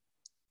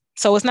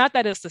 So it's not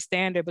that it's the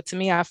standard, but to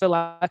me, I feel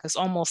like it's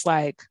almost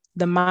like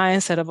the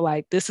mindset of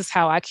like, this is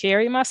how I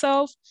carry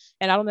myself.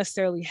 And I don't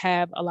necessarily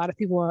have a lot of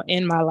people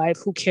in my life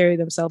who carry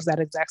themselves that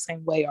exact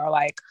same way or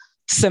like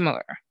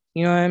similar.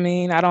 You know what I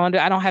mean? I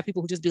don't have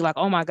people who just be like,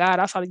 oh my God,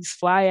 I saw these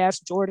fly ass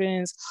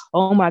Jordans.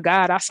 Oh my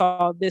God, I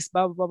saw this,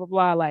 blah, blah, blah, blah,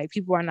 blah. Like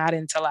people are not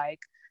into like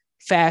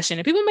fashion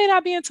and people may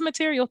not be into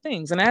material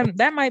things and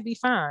that might be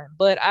fine.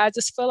 But I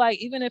just feel like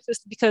even if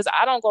it's because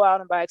I don't go out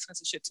and buy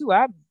expensive shit too.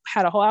 I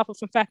had a whole outfit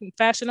from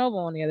Fashion Nova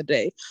on the other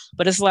day,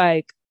 but it's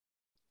like,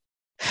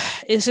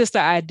 it's just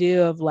the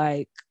idea of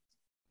like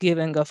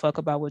giving a fuck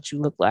about what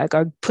you look like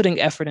or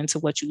putting effort into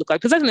what you look like.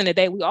 Because at the end of the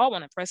day, we all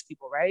want to impress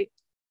people, right?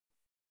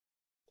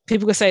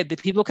 people can say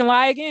that people can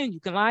lie again. You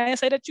can lie and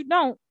say that you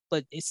don't,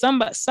 but it's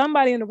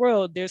somebody in the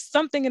world, there's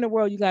something in the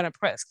world you got to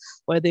impress,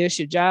 whether it's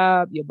your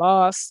job, your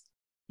boss,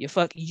 you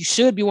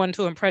should be wanting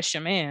to impress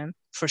your man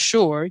for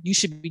sure. You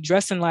should be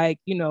dressing like,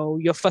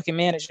 your fucking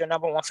man is your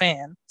number one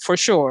fan for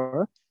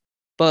sure.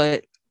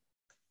 But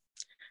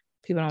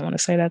people don't want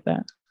to say that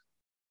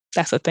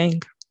that's a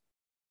thing.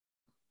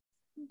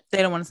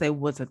 They don't want to say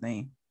what's a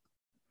thing.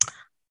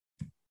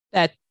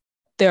 That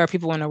there are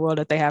people in the world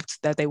that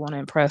they want to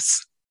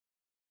impress.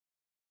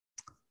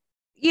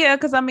 Yeah,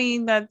 because I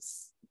mean that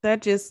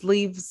just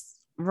leaves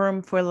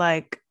room for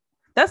like,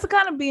 that's the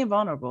kind of being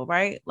vulnerable,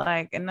 right?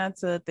 Like, and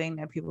that's a thing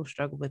that people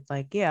struggle with.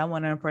 Like, yeah, I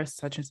want to impress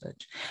such and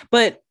such.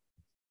 But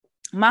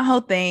my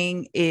whole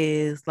thing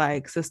is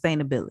like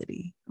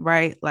sustainability,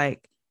 right?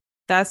 Like,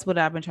 that's what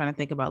I've been trying to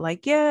think about.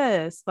 Like,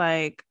 yes,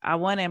 like I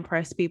want to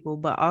impress people,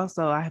 but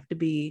also I have to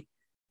be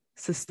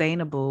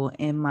sustainable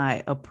in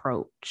my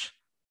approach,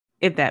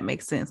 if that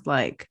makes sense.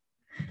 Like,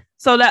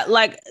 so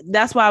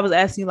that's why I was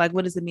asking you, like,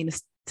 what does it mean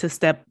to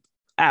step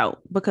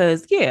out?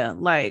 Because yeah,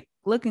 like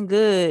looking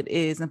good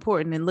is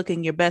important and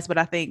looking your best, but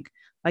I think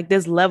like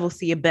there's levels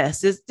to your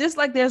best. It's just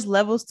like there's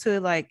levels to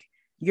like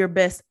your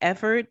best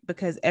effort,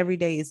 because every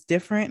day is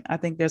different. I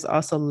think there's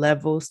also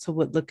levels to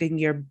what looking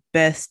your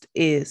best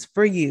is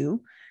for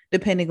you,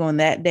 depending on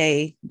that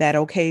day, that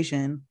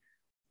occasion,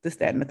 this,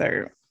 that, and the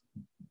third.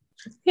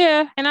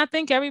 Yeah, and I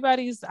think I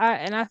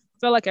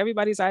feel like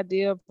everybody's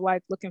idea of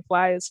like looking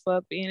fly as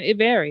fuck, it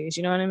varies.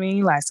 You know what I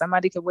mean? Like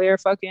somebody could wear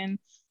fucking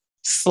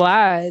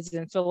slides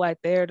and feel like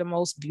they're the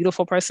most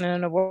beautiful person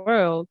in the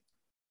world,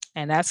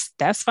 and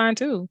that's fine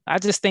too. I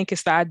just think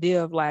it's the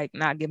idea of like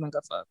not giving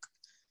a fuck.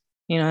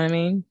 You know what I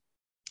mean?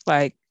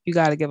 Like you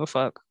got to give a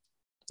fuck.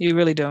 You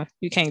really do.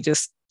 You can't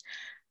just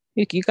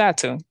you got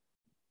to.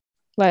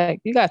 Like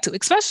you got to,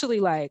 especially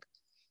like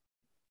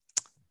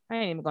I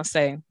ain't even gonna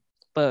say,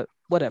 but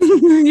whatever.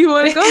 You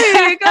want to go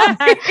ahead? Go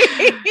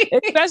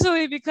ahead.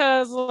 Especially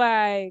because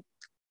like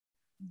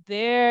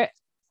there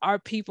are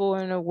people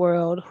in the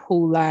world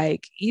who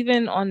like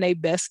even on their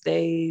best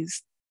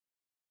days,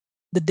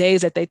 the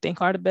days that they think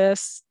are the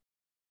best,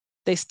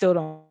 they still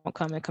don't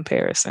come in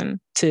comparison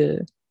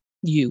to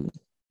you.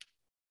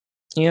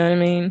 You know what I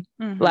mean?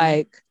 Mm-hmm.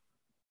 Like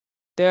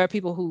there are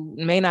people who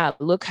may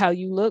not look how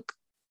you look,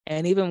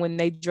 and even when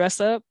they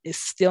dress up, it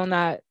still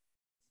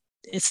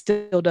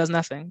does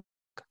nothing.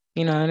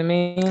 You know what I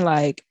mean?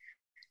 Like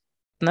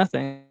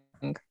nothing.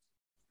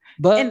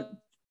 But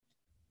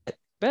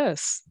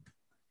best.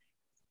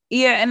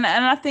 Yeah, and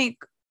I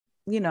think,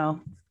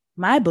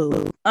 my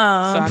boo.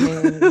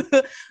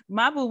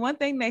 My boo, one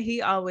thing that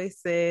he always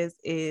says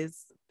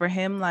is for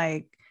him,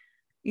 like,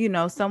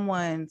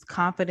 someone's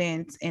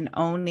confidence in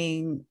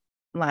owning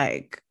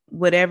like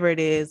whatever it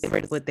is,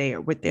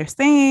 what they're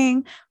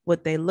saying,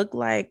 what they look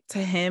like, to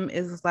him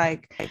is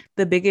like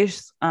the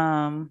biggest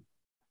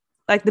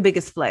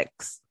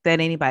flex that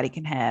anybody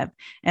can have.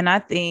 And I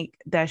think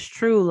that's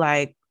true.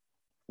 Like,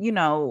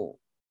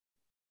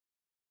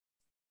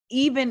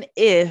 even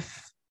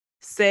if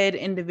said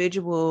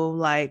individual,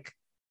 like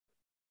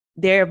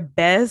their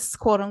best,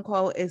 quote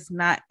unquote, is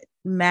not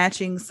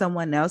matching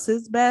someone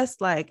else's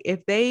best, like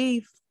if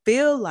they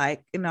feel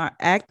like,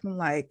 acting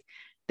like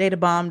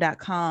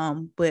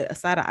databomb.com with a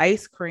side of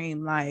ice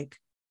cream, like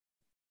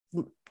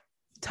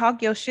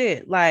talk your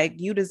shit, like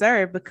you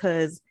deserve,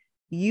 because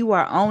you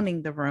are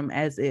owning the room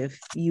as if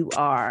you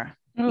are,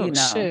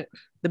 the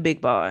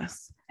big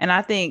boss. And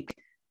I think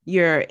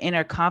your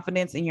inner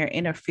confidence and your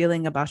inner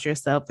feeling about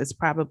yourself is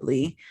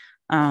probably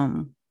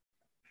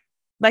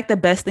like the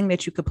best thing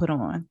that you could put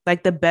on,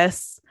 like the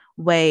best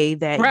way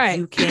that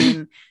you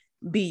can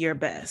be your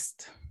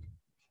best.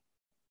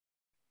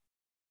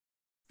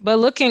 But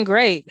looking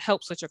great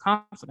helps with your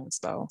confidence,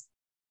 though.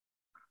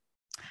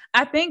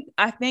 I think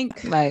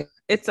like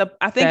it's a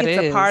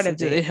part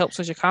of it. It helps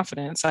with your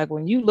confidence. Like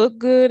when you look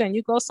good and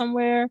you go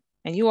somewhere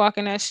and you walk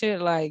in that shit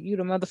like you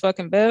the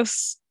motherfucking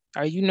best,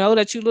 or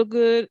that you look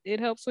good, it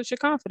helps with your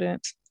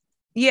confidence.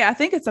 Yeah, I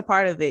think it's a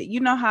part of it.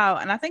 You know how,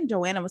 and I think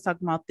Joanna was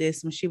talking about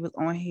this when she was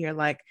on here,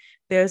 like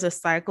there's a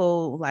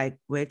cycle, like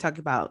we're talking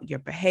about your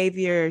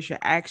behaviors, your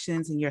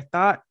actions, and your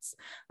thoughts.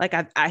 Like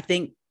I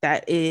think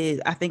that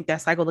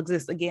cycle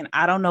exists. Again,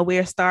 I don't know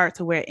where it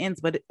starts or where it ends,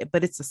 but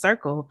it's a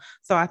circle.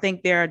 So I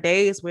think there are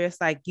days where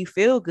it's like you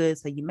feel good,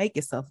 so you make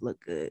yourself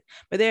look good.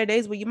 But there are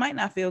days where you might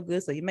not feel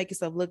good, so you make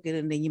yourself look good,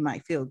 and then you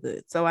might feel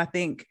good. So I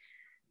think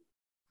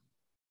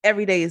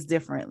every day is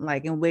different.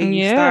 Like, and where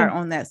you start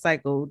on that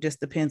cycle just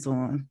depends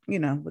on,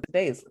 what the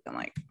day is looking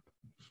like.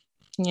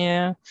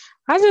 Yeah.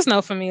 I just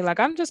know for me, like,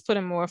 I'm just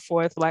putting more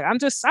forth. Like, I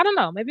don't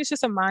know, maybe it's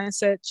just a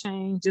mindset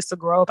change, just a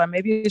growth. Or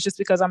maybe it's just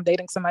because I'm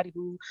dating somebody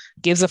who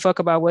gives a fuck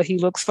about what he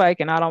looks like.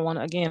 And I don't want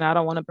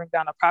to bring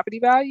down the property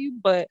value,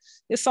 but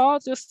it's all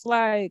just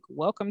like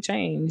welcome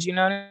change, you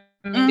know what I mean?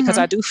 Mm-hmm. Because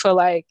I do feel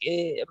like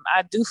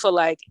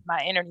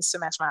my inner needs to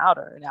match my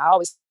outer. And I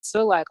always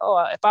feel like,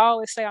 if I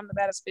always say I'm the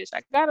baddest bitch,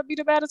 I gotta be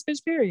the baddest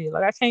bitch, period.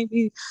 Like I can't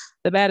be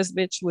the baddest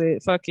bitch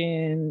with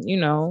fucking,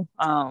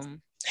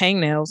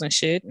 hangnails and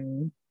shit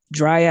and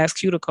dry ass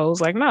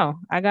cuticles. Like, no,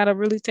 I gotta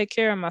really take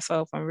care of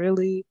myself and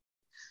really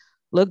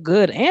look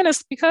good. And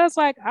it's because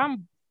like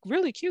I'm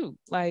really cute.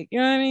 Like, you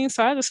know what I mean?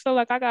 So I just feel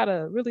like I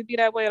gotta really be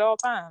that way at all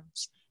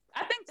times.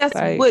 I think that's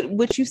like,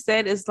 what you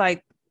said is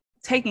like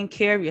taking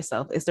care of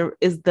yourself is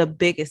the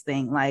biggest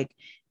thing. Like,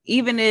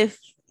 even if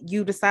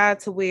you decide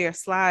to wear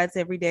slides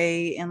every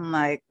day and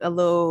like a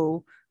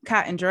little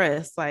cotton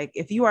dress, like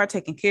if you are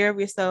taking care of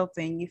yourself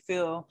and you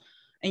feel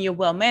and you're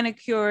well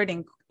manicured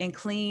and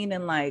clean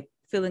and like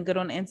feeling good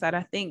on the inside,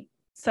 I think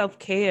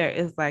self-care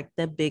is like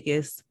the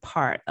biggest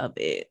part of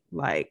it.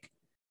 Like,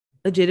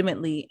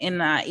 legitimately.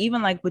 And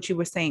even like what you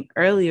were saying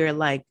earlier,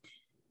 like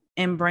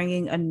in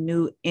bringing a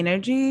new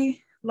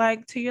energy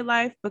like to your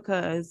life,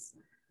 because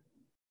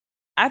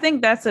I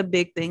think that's a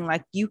big thing.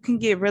 Like, you can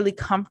get really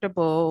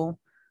comfortable,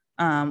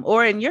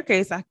 or in your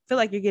case, I feel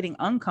like you're getting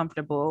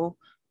uncomfortable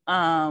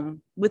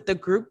with the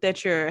group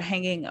that you're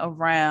hanging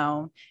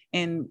around,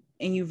 and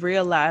you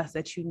realize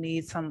that you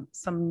need some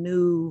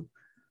new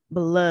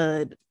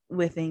blood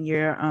within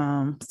your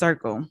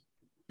circle.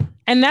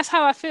 And that's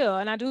how I feel.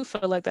 And I do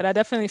feel like that. I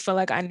definitely feel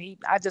like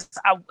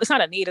it's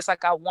not a need. It's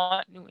like I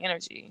want new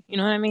energy. You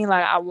know what I mean?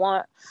 Like I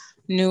want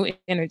new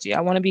energy. I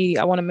want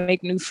to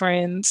make new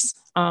friends.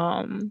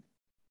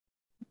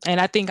 And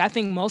I think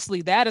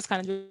mostly that is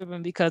kind of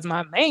driven because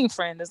my main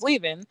friend is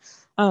leaving.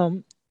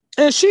 And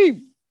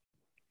she,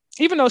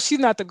 even though she's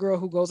not the girl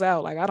who goes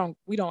out, like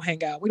we don't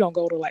hang out. We don't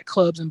go to like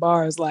clubs and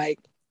bars. Like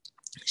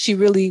she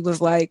really was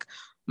like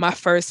my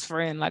first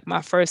friend, like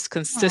my first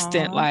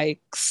consistent like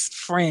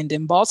friend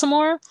in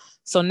Baltimore.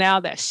 So now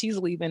that she's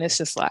leaving, it's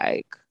just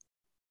like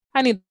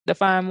I need to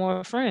find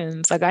more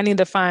friends. Like I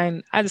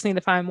just need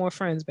to find more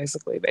friends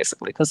basically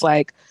because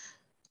like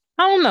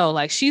I don't know,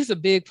 like she's a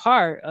big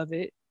part of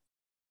it.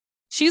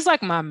 She's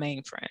like my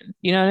main friend,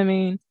 you know what I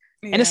mean?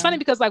 Yeah. And it's funny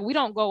because like we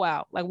don't go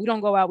out, we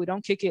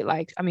don't kick it.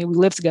 Like, I mean, we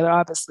live together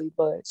obviously,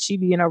 but she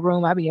be in her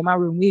room, I be in my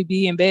room, we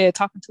be in bed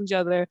talking to each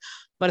other.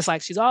 But it's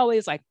like she's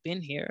always like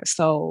been here.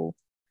 So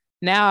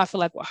now I feel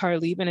like with her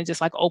leaving, it just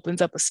like opens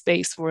up a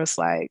space where it's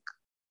like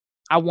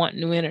I want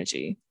new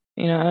energy.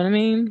 You know what I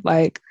mean?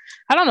 Like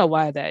I don't know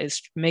why that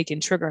is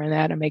triggering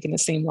that and making it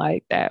seem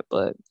like that,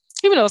 but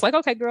even though it's like,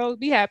 okay, girl,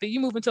 be happy.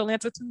 You move into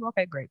Atlanta too.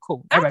 Okay, great,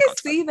 cool. Everybody I can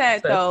see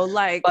that though.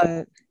 Like,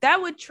 but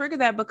that would trigger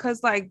that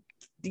because, like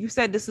you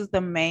said, this is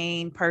the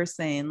main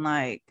person.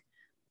 Like,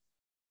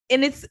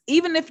 and it's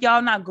even if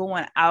y'all not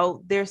going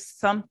out, there's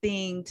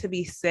something to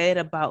be said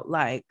about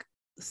like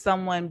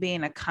someone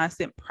being a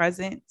constant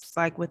presence,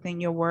 like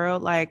within your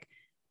world. Like,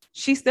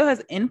 she still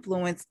has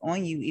influence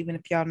on you, even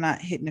if y'all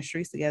not hitting the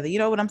streets together. You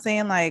know what I'm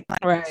saying? Like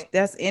right.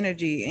 That's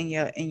energy in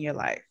your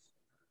life.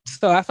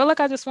 So I feel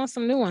like I just want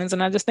some new ones.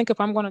 And I just think if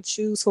I'm going to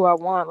choose who I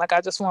want, like, I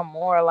just want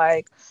more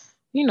like,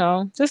 you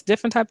know, just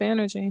different type of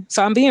energy.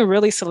 So I'm being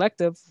really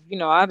selective, you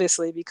know,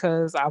 obviously,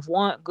 because I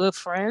want good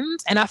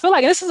friends. And I feel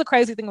like this is a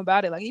crazy thing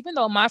about it. Like, even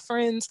though my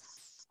friends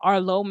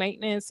are low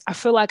maintenance, I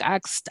feel like I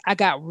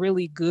got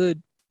really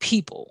good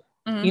people.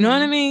 Mm-hmm. You know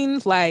what I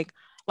mean? Like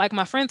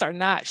my friends are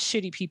not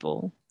shitty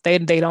people. They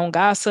don't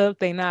gossip.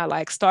 They not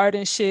like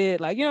starting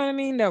shit. Like, you know what I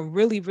mean? They're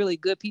really, really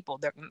good people.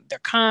 They're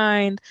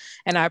kind,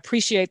 and I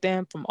appreciate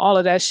them from all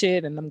of that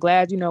shit. And I'm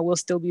glad, you know, we'll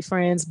still be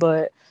friends,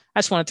 but I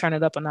just want to turn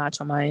it up a notch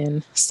on my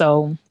end.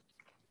 So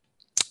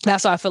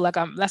that's why I feel like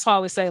that's why I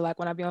always say, like,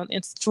 when I be on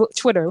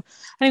Twitter,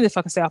 I need to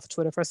fucking stay off of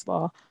Twitter, first of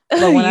all.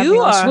 But when I be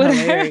on Twitter,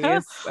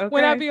 okay.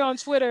 When I be on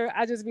Twitter,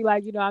 I just be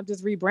like, you know, I'm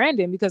just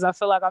rebranding because I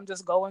feel like I'm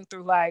just going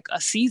through like a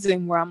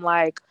season where I'm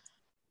like,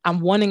 I'm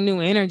wanting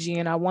new energy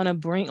and I want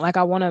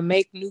to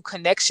make new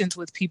connections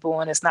with people.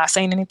 And it's not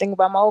saying anything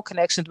about my old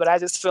connections, but I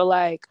just feel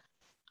like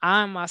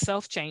I'm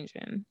myself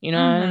changing. You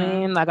know what I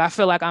mean? Like, I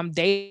feel like I'm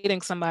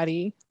dating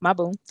somebody, my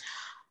boo,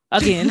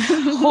 again,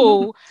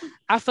 who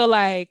I feel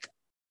like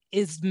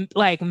is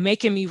like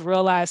making me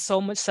realize so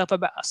much shit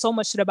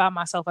about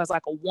myself as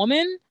like a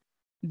woman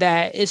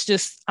that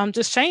I'm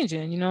just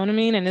changing, you know what I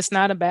mean? And it's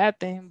not a bad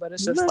thing, but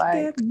it's just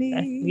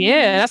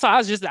yeah, that's why I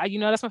was just, you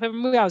know, that's my favorite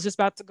movie. I was just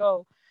about to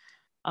go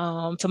to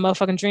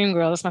motherfucking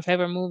Dreamgirl. That's my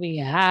favorite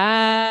movie.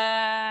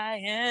 I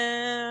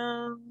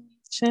am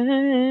changing.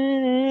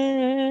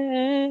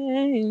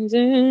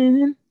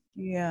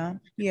 Yeah.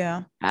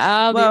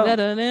 I'll be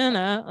better than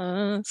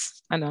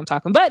us. I know I'm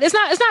talking, but it's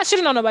not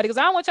shitting on nobody because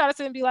I don't want y'all to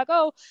sit and be like,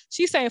 oh,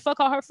 she's saying fuck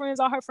all her friends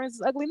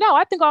is ugly. No,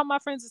 I think all my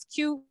friends is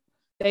cute.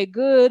 They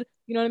good.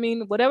 You know what I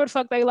mean? Whatever the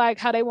fuck they like,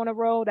 how they want to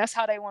roll, that's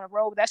how they want to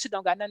roll. But that shit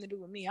don't got nothing to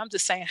do with me. I'm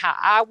just saying how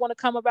I want to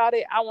come about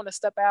it. I want to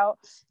step out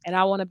and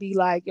I want to be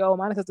like, yo,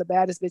 Monica's the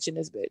baddest bitch in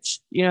this bitch.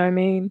 You know what I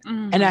mean?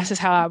 Mm-hmm. And that's just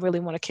how I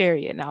really want to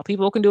carry it. Now,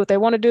 people can do what they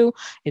want to do.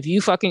 If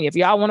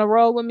y'all want to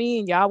roll with me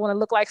and y'all want to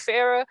look like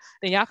Farrah,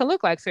 then y'all can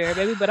look like Farrah,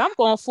 baby. But I'm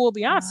going full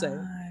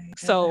Beyonce.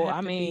 So I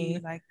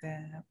mean, like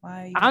that.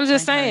 Why I'm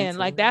just saying,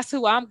 like, that's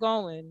who I'm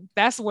going.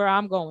 That's where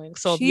I'm going.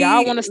 So if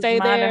y'all want to stay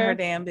there, her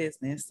damn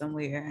business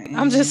somewhere.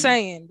 I'm just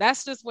saying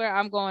that's just where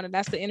I'm going, and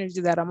that's the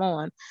energy that I'm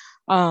on.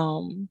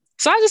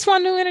 So I just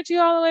want new energy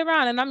all the way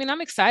around, and I mean,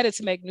 I'm excited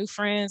to make new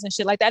friends and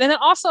shit like that. And then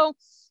also,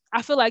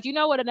 I feel like, you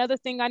know what, another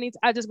thing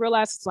I just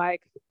realized is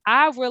like,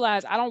 I've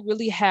realized I don't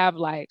really have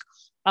like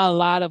a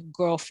lot of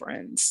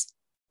girlfriends.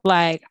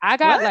 Like I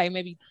got like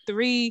maybe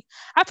 3.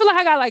 I feel like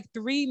I got like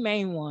 3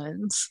 main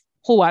ones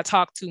who I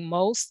talk to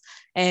most.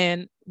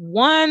 And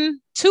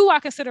 2 I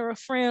consider a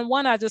friend.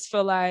 One I just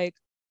feel like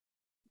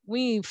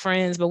we ain't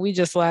friends, but we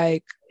just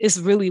like, it's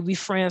really, we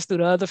friends through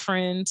the other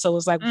friend. So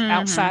it's like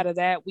outside of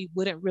that, we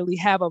wouldn't really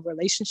have a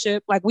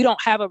relationship. Like we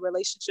don't have a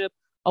relationship,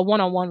 a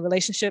one-on-one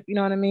relationship, you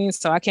know what I mean?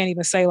 So I can't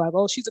even say like,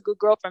 oh, she's a good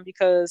girlfriend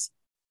because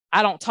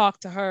I don't talk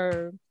to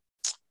her.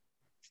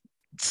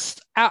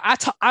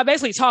 I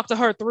basically talk to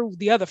her through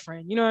the other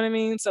friend, you know what I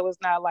mean? So it's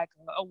not like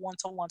a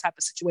one-to-one type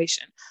of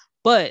situation.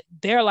 But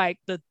they're like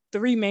the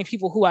 3 main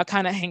people who I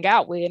kind of hang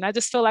out with. And I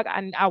just feel like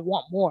I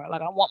want more.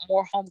 Like I want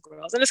more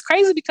homegirls. And it's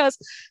crazy because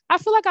I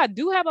feel like I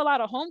do have a lot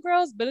of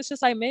homegirls, but it's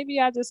just like maybe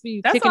I just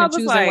be picking and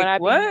choosing like, what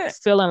I be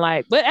feeling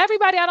like. But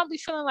everybody, I don't be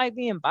feeling like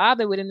being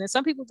bothered with it. And then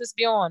some people just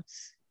be on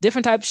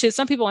different type of shit.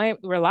 Some people ain't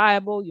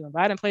reliable. You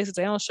invite them places,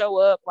 they don't show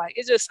up. Like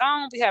it's just, I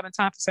don't be having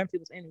time for some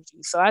people's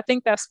energy. So I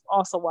think that's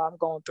also why I'm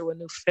going through a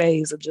new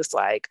phase of just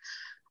like,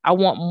 I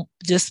want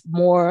just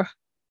more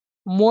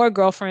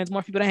girlfriends,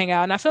 more people to hang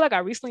out. And I feel like I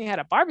recently had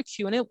a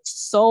barbecue and it was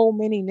so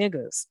many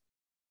niggas.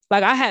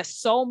 Like I had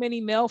so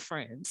many male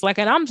friends. Like,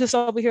 and I'm just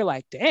over here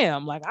like,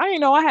 damn, like I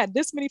didn't know I had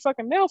this many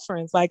fucking male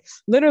friends. Like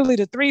literally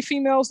the 3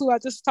 females who I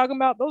just talking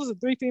about, those are the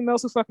 3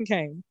 females who fucking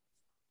came.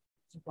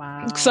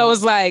 Wow. So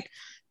it's like,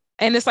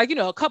 and it's like, you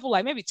know, a couple,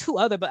 like maybe 2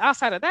 other, but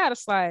outside of that,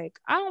 it's like,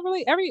 I don't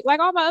really, like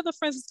all my other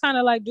friends is kind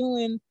of like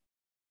doing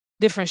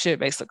different shit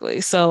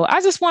basically. So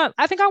I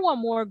think I want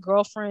more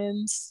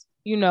girlfriends,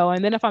 you know,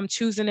 and then if I'm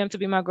choosing them to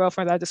be my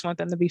girlfriends, I just want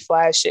them to be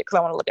fly as shit because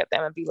I want to look at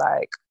them and be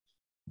like,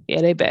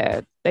 yeah, they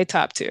bad. They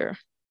top tier.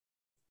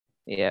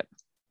 Yep.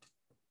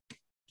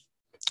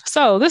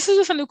 So this is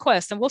just a new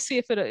quest and we'll see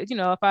if it, you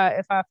know, if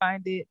I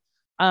find it.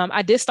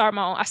 I started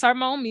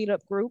my own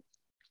meetup group.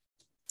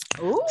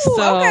 Ooh,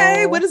 so,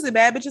 okay. What is it?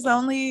 Bad Bitches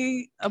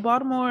Only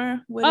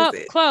Baltimore? What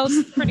is it?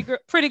 Close.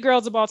 Pretty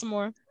Girls of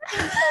Baltimore.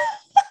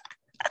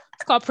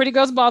 It's called Pretty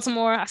Girls of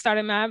Baltimore. I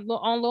started my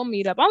own little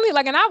meetup. Only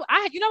like, and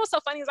I, you know what's so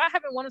funny is I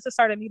haven't wanted to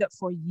start a meetup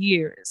for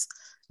years.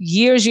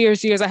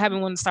 I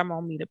haven't wanted to start my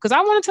own meetup because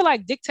I wanted to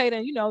like dictate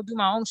and, you know, do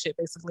my own shit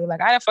basically.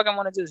 Like I didn't fucking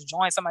want to just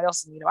join somebody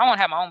else's meetup. I want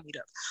to have my own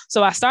meetup.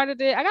 So I started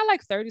it. I got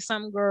like 30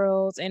 something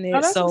girls in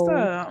it.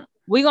 So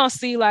we're going to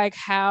see like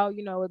how,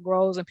 you know, it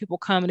grows and people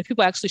come and if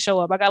people actually show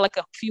up. I got like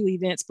a few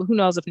events, but who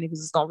knows if niggas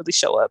is going to really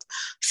show up.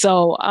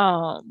 So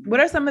what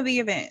are some of the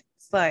events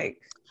like?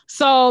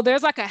 So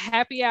there's like a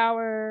happy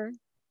hour.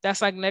 That's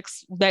like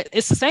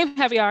it's the same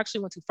happy hour I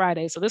actually went to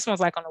Friday. So this one's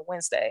like on a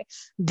Wednesday.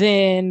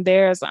 Then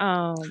there's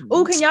oh,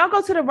 can y'all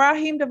go to the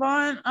Raheem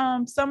Devon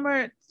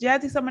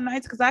Jazzy Summer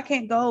Nights? Because I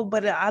can't go,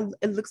 but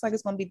it looks like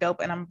it's gonna be dope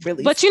and I'm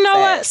really But you know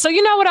what? So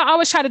you know what I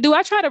always try to do?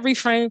 I try to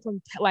refrain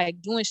from like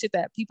doing shit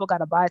that people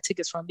gotta buy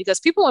tickets from because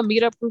people in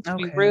meetup groups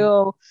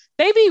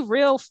they be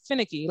real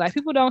finicky. Like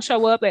people don't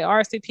show up, they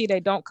RSVP, they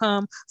don't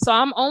come. So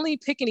I'm only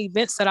picking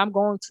events that I'm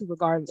going to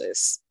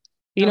regardless.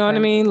 You know what I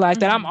mean? Like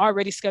that I'm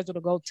already scheduled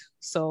to go to.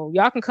 So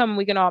y'all can come and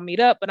we can all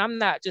meet up, but I'm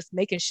not just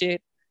making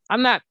shit.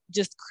 I'm not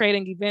just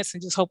creating events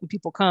and just hoping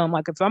people come.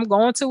 Like if I'm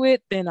going to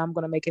it, then I'm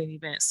going to make it an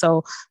event.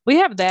 So we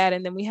have that.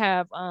 And then we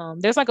have,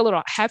 there's like a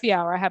little happy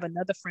hour. I have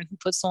another friend who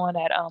puts on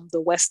at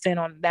the West End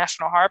on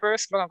National Harbor.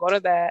 So we're going to go to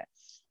that.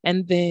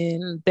 And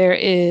then there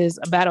is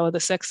a Battle of the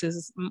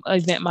Sexes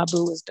event my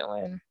boo is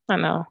doing. I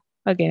know.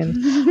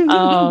 Again.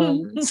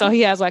 So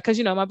he has like, cause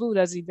you know, my boo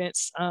does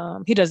events.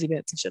 He does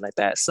events and shit like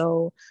that.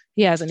 So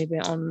he has an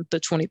event on the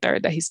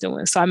 23rd that he's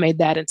doing. So I made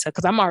that into,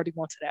 cause I'm already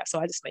going to that. So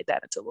I just made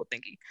that into a little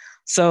thingy.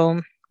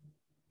 So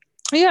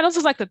yeah, those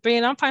is like the 3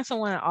 and I'm finding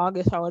someone in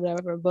August or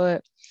whatever,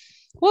 but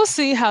we'll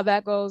see how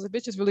that goes. The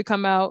bitches really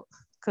come out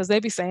cause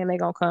they be saying they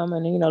gonna come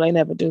and you know, they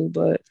never do,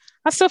 but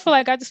I still feel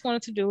like I just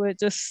wanted to do it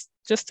just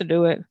to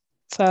do it.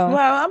 So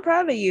well, I'm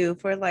proud of you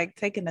for like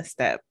taking a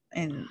step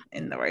in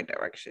the right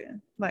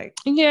direction. Like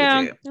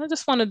yeah, I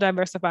just want to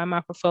diversify my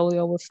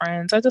portfolio with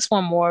friends. I just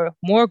want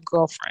more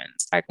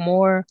girlfriends, like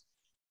more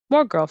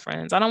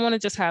girlfriends. I don't want to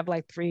just have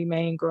like 3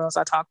 main girls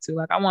I talk to.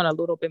 Like I want a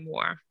little bit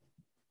more.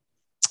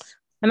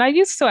 And I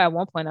used to at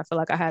one point, I feel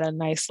like I had a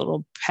nice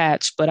little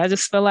patch, but I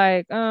just feel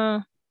like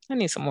I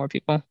need some more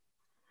people.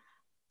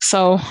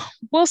 So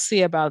we'll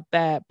see about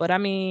that. But I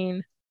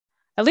mean,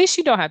 at least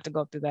you don't have to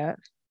go through that.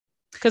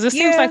 Because it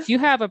seems like you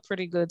have a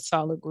pretty good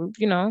solid group,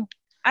 you know.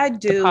 I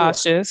do.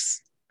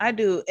 Cautious. I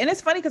do. And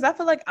it's funny because I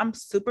feel like I'm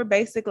super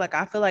basic. Like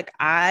I feel like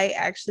I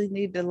actually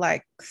need to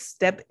like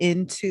step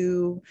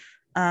into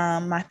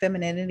my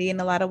femininity in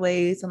a lot of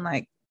ways and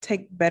like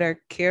take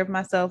better care of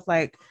myself.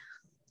 Like,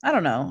 I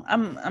don't know.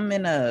 I'm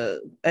in a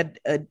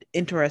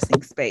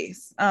interesting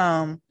space.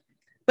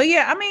 But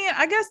yeah, I mean,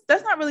 I guess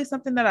that's not really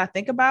something that I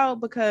think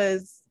about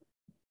because,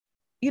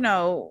 you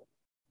know,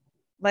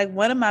 like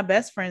one of my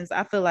best friends,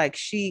 I feel like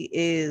she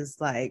is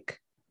like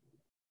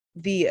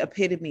the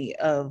epitome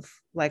of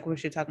like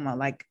what you're talking about,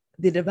 like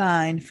the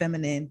divine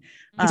feminine.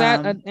 Is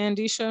that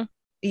Andisha?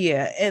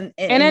 Yeah, and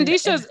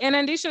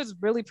Andisha's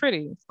really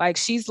pretty. Like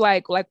she's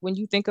like when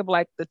you think of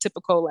like the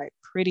typical like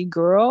pretty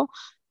girl,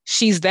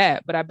 she's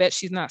that. But I bet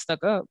she's not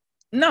stuck up.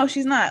 No,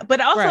 she's not.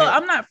 But also, right.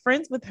 I'm not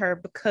friends with her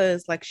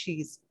because like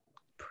she's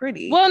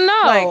pretty. Well,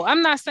 no, like,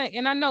 I'm not saying,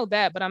 and I know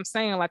that, but I'm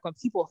saying like when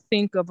people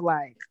think of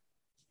like,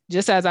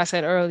 just as I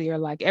said earlier,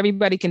 like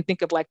everybody can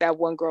think of like that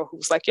one girl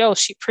who's like, yo,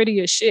 she pretty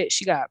as shit.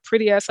 She got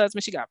pretty ass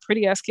husband. She got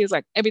pretty ass kids.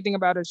 Like everything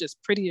about her is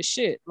just pretty as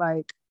shit.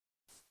 Like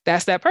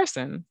that's that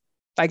person.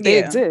 Like they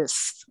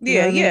exist.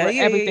 Yeah, yeah,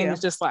 yeah. Everything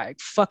is just like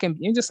fucking.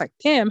 You're just like,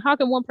 damn, how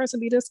can one person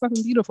be this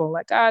fucking beautiful?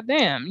 Like, god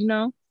damn, you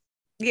know.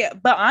 Yeah,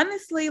 but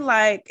honestly,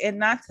 like, and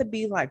not to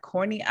be like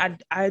corny,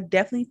 I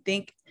definitely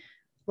think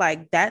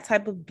like that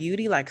type of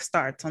beauty like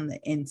starts on the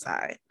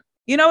inside.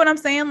 You know what I'm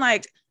saying?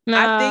 Like,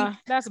 nah, I think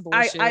that's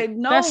bullshit. I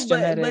know, that's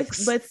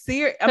but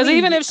serious. Because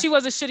even if she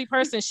was a shitty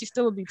person, she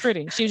still would be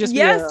pretty. She would just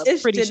be a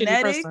pretty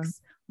genetics, shitty person.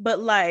 But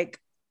like,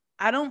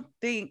 I don't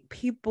think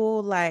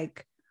people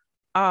like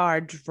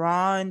are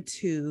drawn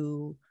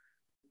to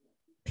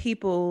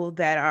people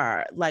that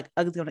are like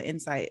ugly on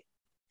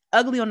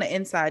the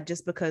inside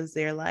just because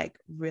they're like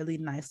really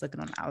nice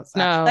looking on the outside.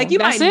 No, like you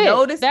might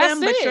notice them,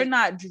 but you're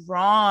not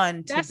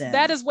drawn to them.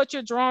 That is what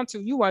you're drawn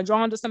to. You are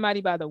drawn to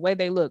somebody by the way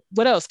they look.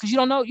 What else? Because you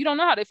don't know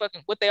how they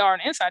fucking what they are on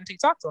the inside until you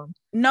talk to them.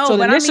 No, so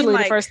but initially I mean,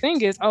 like, the first thing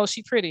is, oh,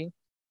 she pretty.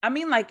 I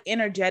mean, like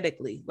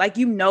energetically, like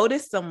you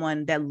notice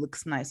someone that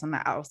looks nice on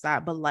the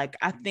outside, but like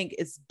I think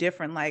it's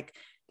different. Like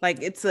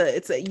it's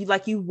a you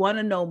like you want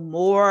to know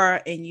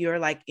more, and you're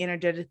like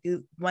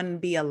energetically want to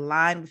be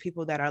aligned with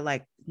people that are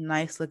like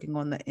nice looking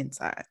on the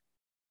inside.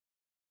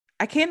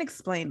 I can't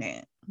explain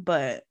it,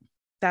 but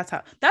that's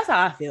how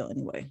I feel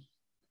anyway.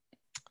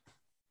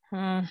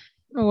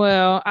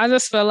 Well, I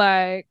just feel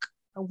like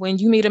when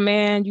you meet a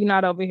man, you're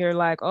not over here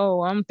like,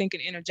 oh, I'm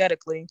thinking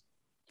energetically.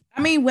 I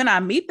mean, when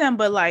I meet them,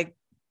 but like,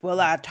 will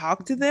I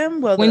talk to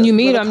them? When you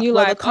meet them, you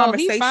like, oh,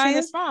 he fine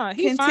as fine.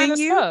 He fine as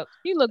fuck.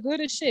 He look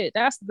good as shit.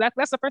 That's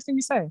the first thing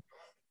you say.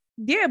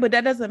 Yeah, but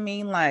that doesn't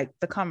mean like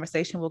the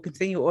conversation will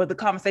continue or the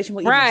conversation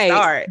will even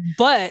start.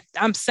 But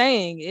I'm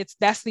saying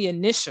that's the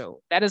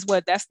initial. That's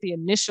the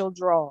initial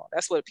draw.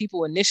 That's what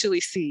people initially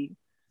see.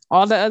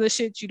 All the other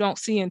shit you don't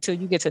see until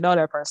you get to know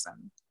that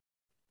person.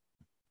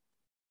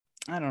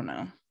 I don't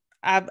know.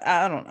 I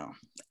don't know.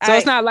 So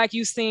it's not like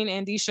you seen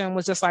Andisha and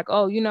was just like,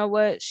 oh, you know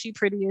what? She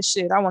pretty as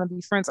shit. I want to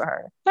be friends with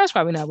her. That's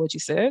probably not what you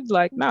said.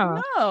 Like,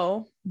 nah.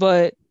 No.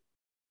 But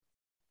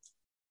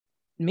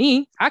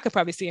me, I could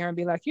probably see her and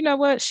be like, you know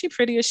what? She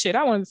pretty as shit.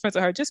 I want to be friends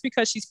with her just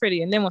because she's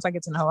pretty. And then once I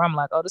get to know her, I'm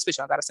like, oh, this bitch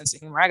don't got a sense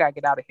of humor. I got to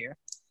get out of here.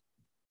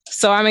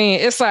 So, I mean,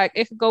 it's like,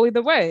 it could go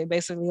either way,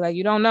 basically. Like,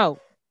 you don't know.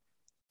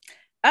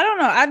 I don't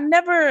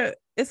know.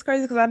 It's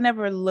crazy because I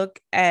never look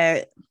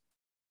at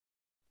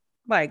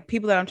like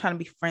people that I'm trying to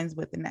be friends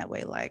with in that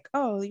way. Like,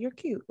 oh, you're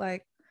cute.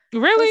 Like,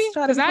 really?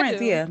 Because I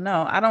do. Yeah,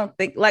 no, I don't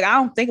think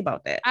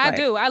about that. I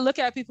do. I look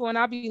at people and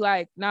I'll be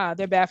like, nah,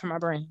 they're bad for my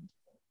brain.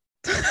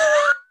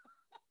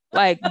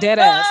 Like dead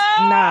ass.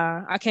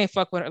 Nah, I can't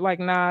fuck with her. Like,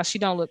 nah, she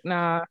don't look,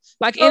 nah.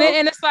 Like,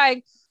 and it's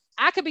like,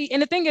 I could be,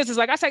 and the thing is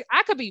like I say,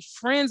 I could be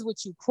friends with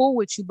you, cool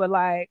with you, but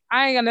like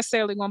I ain't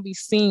necessarily gonna be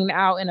seen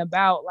out and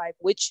about like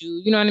with you,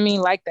 you know what I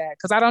mean, like that.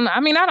 Because I don't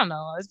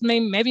know. It's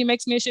maybe it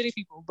makes me a shitty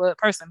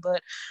person,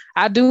 but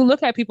I do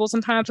look at people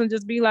sometimes and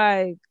just be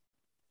like,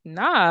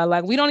 nah,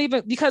 like we don't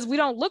even, because we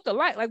don't look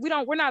alike, like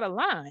we're not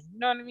aligned, you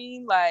know what I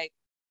mean? Like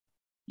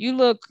you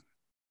look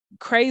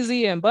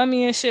crazy and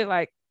bummy and shit,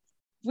 like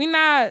we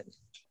not.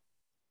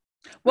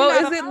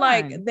 Well, is it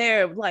like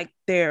they're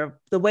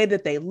the way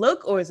that they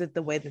look, or is it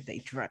the way that they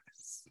dress?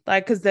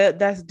 Like, because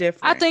that's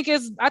different. I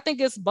think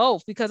it's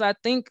both, because I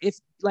think if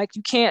like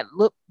you can't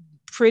look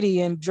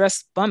pretty and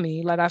dress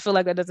bummy, like I feel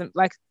like that doesn't,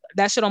 like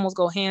that should almost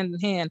go hand in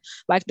hand.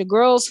 Like the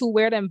girls who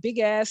wear them big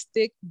ass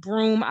thick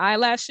broom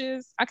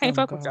eyelashes, I can't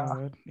fuck with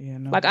y'all. Yeah,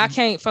 no, like I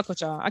can't fuck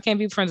with y'all. I can't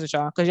be friends with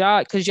y'all because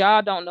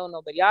y'all don't know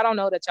nobody. Y'all don't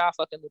know that y'all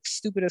fucking look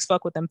stupid as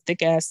fuck with them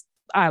thick ass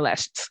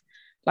eyelashes.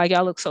 Like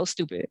y'all look so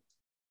stupid.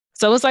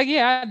 So it's like,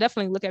 yeah, I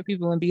definitely look at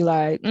people and be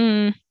like,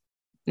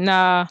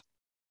 nah,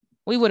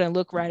 we wouldn't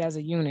look right as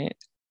a unit.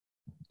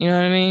 You know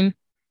what I mean?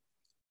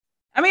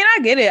 I mean, I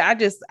get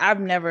it. I've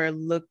never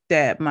looked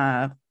at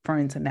my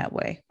friends in that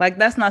way. Like,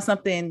 that's not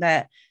something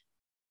that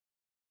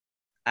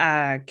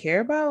I care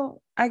about,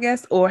 I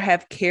guess, or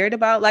have cared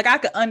about. Like, I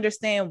could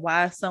understand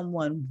why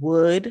someone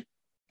would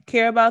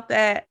care about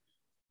that.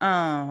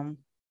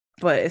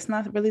 But it's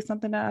not really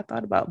something that I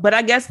thought about. But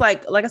I guess,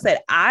 like I said,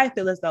 I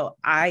feel as though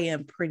I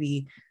am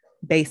pretty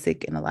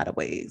basic in a lot of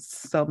ways,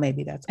 so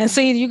maybe that's and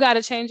see, you got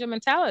to change your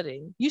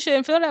mentality. You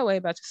shouldn't feel that way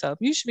about yourself.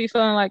 You should be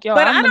feeling like, yo,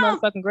 I'm the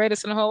motherfucking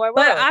greatest in the whole wide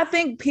world. But I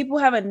think people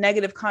have a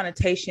negative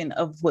connotation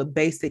of what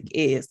basic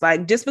is.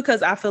 Like, just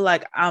because I feel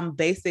like I'm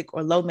basic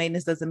or low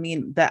maintenance doesn't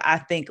mean that I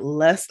think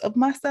less of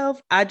myself.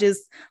 I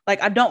just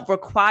like, I don't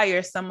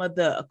require some of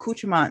the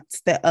accoutrements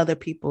that other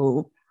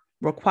people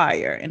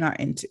require and are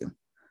into.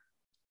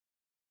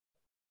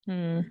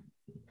 And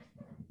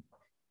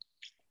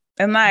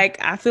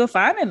like, I feel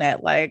fine in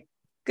that. Like,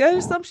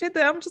 there's some shit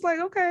that I'm just like,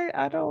 okay,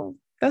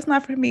 that's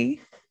not for me.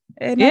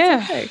 And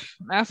that's okay.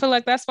 I feel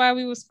like that's why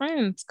we was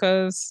friends,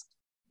 because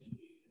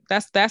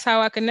that's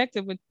how I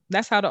connected with.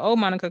 That's how the old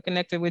Monica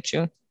connected with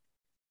you,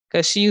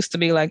 because she used to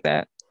be like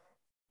that.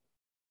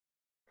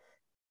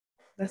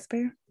 That's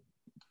fair.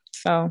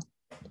 So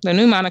the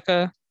new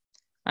Monica,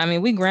 I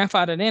mean, we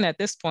grandfathered in at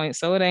this point,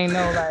 so it ain't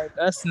no like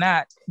us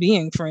not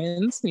being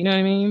friends. You know what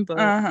I mean?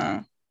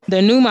 But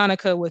the new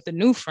Monica with the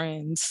new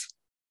friends,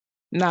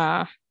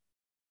 nah,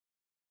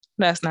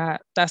 that's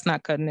not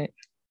cutting it.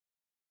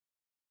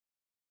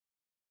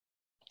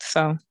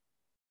 So,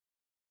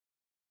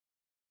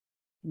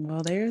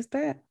 well, there's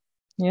that.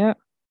 Yeah.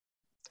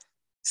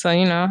 So,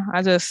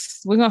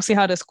 we're gonna see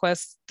how this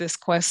quest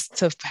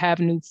to have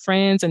new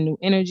friends and new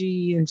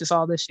energy and just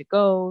all this shit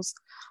goes.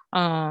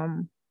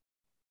 We're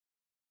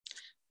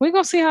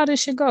gonna see how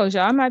this shit goes,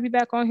 y'all. I might be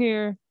back on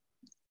here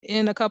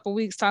in a couple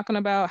weeks talking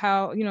about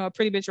how, a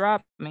pretty bitch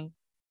robbed me.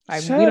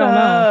 Like, we don't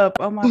know.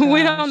 Oh my God.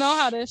 We don't know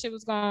how this shit we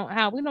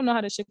don't know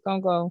how this shit gonna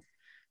go.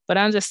 But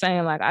I'm just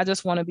saying, like, I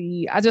just want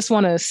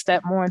to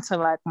step more into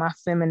like my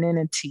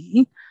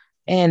femininity.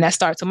 And that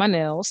starts with my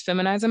nails,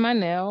 feminizing my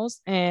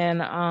nails. And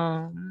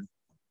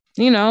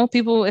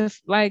people, if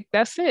like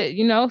that's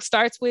it,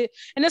 starts with,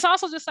 and it's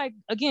also just like,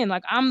 again,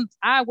 like I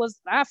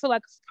feel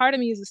like part of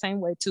me is the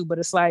same way too, but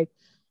it's like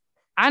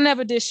I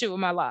never did shit with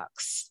my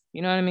locks.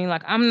 You know what I mean?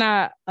 Like, I'm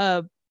not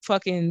a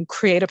fucking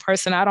creative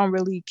person. I don't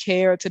really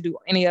care to do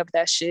any of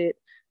that shit.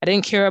 I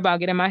didn't care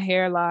about getting my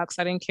hair locks.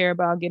 I didn't care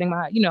about getting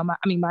my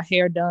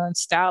hair done,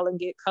 style and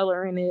get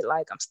color in it.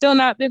 Like, I'm still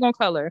not big on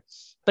color,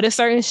 but it's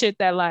certain shit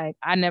that like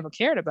I never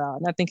cared about.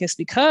 And I think it's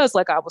because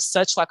like I was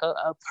such like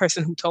a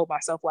person who told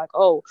myself like,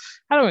 oh,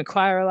 I don't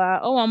require a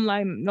lot. Oh, I'm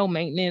like no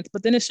maintenance.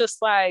 But then it's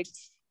just like,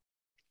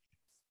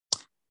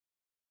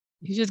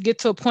 you just get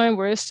to a point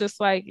where it's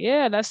just like,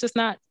 yeah, that's just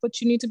not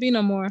what you need to be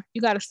no more.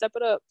 You got to step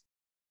it up.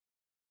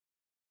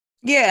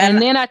 Yeah.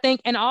 And then I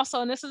think, and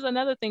also, and this is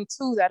another thing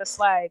too, that it's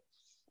like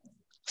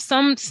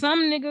some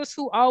niggas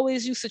who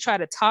always used to try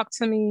to talk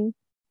to me,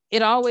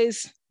 it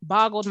always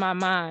boggled my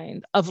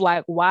mind of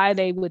like why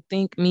they would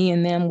think me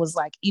and them was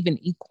like even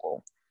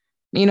equal.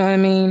 You know what I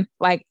mean?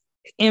 Like,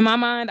 in my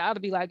mind, I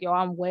would be like, yo,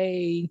 I'm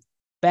way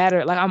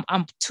better. Like,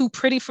 I'm too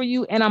pretty for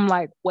you, and I'm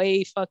like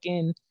way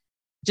fucking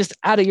just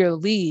out of your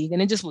league.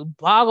 And it just would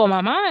boggle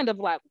my mind of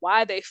like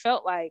why they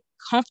felt like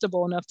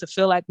comfortable enough to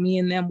feel like me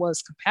and them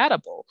was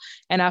compatible.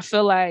 And I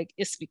feel like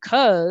it's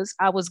because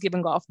I was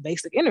giving off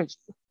basic energy.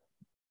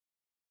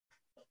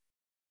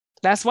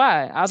 That's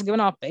why I was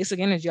giving off basic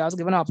energy. I was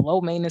giving off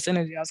low maintenance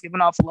energy. I was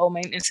giving off low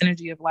maintenance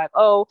energy of like,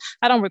 oh,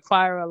 I don't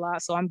require a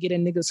lot, so I'm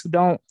getting niggas who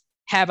don't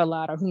have a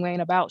lot or who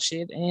ain't about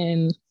shit.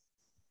 And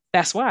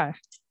that's why.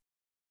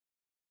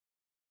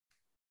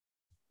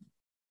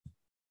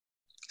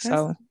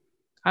 So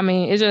I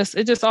mean, it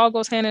just all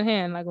goes hand in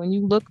hand. Like, when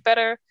you look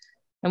better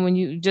and when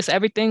you just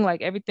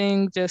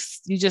everything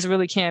just, you just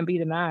really can't be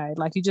denied.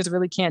 Like, you just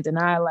really can't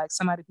deny like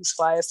somebody who's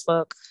fly as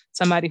fuck,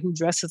 somebody who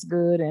dresses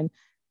good, and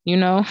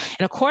and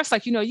of course,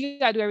 like, you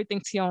gotta do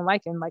everything to your own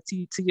liking, like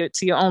to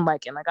your own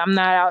liking. Like, I'm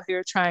not out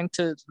here trying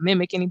to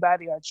mimic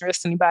anybody or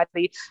dress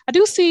anybody. I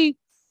do see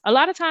a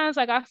lot of times,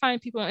 like, I find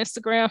people on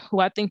Instagram who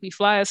I think be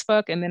fly as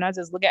fuck, and then I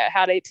just look at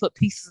how they put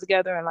pieces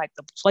together and like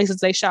the places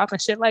they shop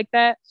and shit like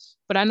that.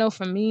 But I know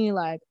for me,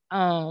 like,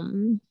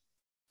 I'm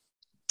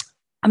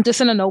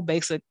just in a no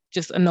basic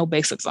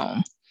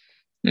zone,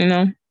 you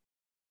know?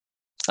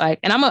 Like,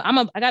 and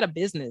I got a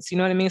business, you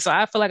know what I mean? So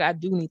I feel like I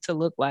do need to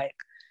look like,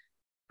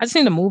 I just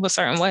need to move a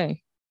certain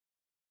way.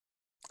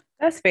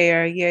 That's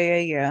fair.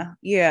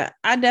 Yeah.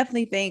 I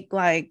definitely think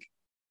like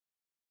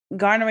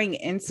garnering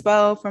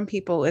inspo from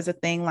people is a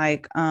thing.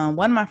 Like, one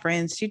of my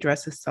friends, she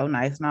dresses so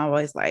nice, and I'm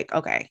always like,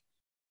 okay,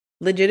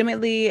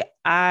 legitimately,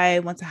 I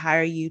want to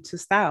hire you to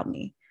style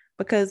me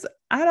because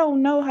I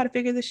don't know how to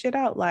figure this shit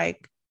out.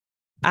 Like,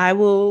 I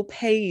will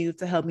pay you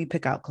to help me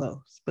pick out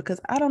clothes because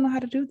I don't know how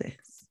to do this.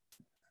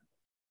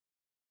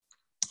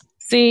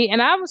 See,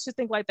 and I was just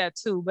think like that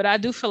too, but I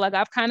do feel like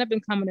I've kind of been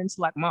coming into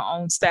like my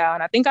own style.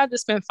 And I think I've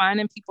just been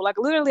finding people, like,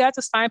 literally I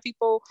just find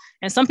people,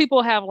 and some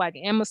people have like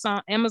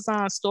Amazon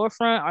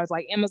storefront or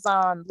like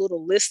Amazon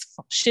little list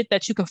shit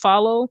that you can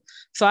follow.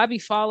 So I be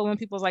following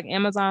people's like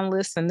Amazon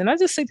lists, and then I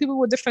just see people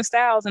with different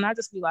styles, and I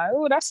just be like,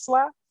 oh, that's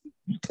fly.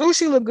 Oh,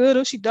 she look good.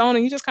 Oh, she don't.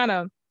 And you just kind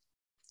of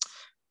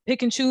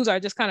pick and choose, or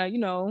just kind of,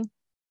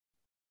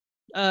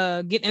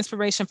 get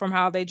inspiration from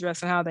how they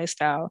dress and how they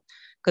style.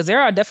 Because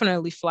there are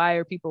definitely fly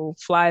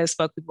as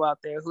fuck people out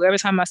there who every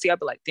time I see, I'll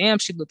be like, damn,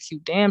 she look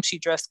cute. Damn, she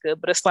dressed good.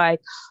 But it's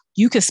like,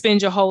 you could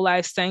spend your whole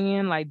life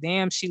saying like,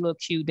 damn, she look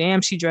cute.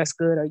 Damn, she dressed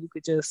good. Or you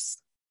could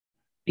just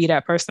be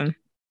that person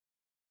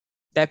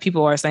that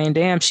people are saying,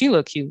 damn, she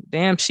look cute.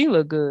 Damn, she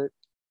look good.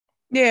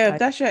 Yeah, like, if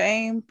that's your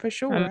aim, for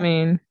sure. I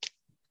mean,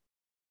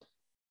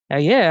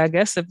 yeah, I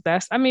guess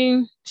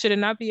should it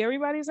not be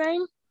everybody's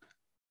aim?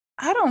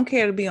 I don't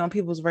care to be on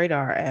people's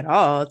radar at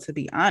all, to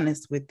be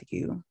honest with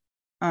you.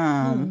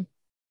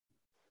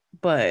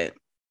 But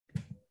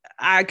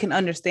I can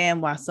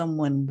understand why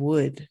someone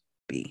would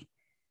be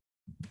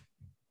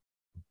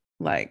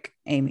like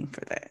aiming for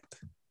that.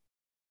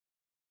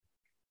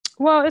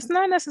 Well, it's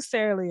not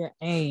necessarily an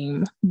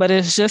aim, but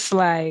it's just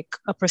like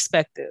a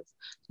perspective.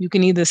 You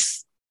can either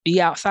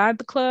be outside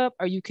the club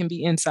or you can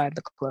be inside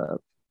the club.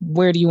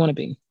 Where do you want to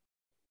be?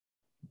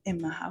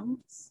 In my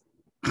house.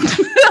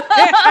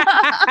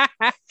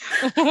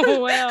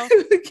 Well,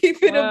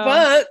 keep it a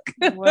buck.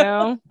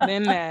 Well,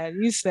 then that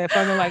you said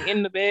fucking like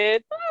in the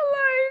bed.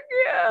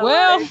 Yeah.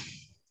 Well,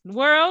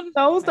 world.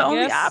 Those the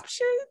only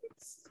options.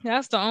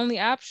 That's the only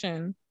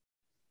option.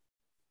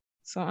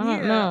 So I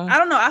don't know. I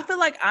don't know. I feel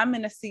like I'm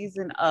in a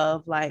season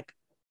of like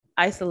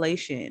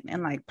isolation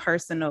and like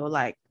personal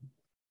like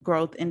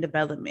growth and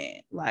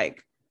development.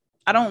 Like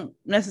I don't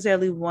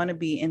necessarily want to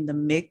be in the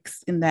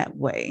mix in that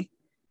way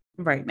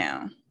right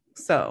now.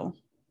 So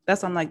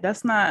that's I'm like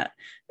that's not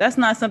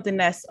something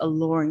that's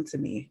alluring to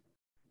me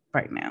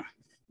right now.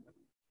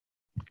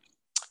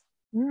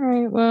 All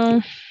right.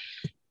 Well,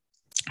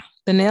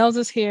 the nails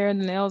is here.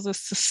 The nails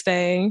is to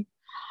stay.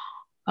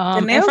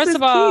 The nails and first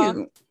of all,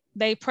 cute.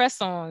 They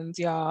press-ons,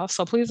 y'all.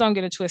 So please don't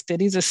get it twisted.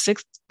 These are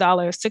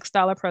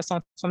 $6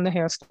 press-ons from the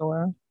hair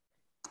store.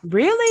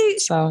 Really?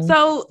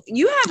 So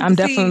you have. I'm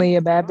definitely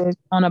a bad bitch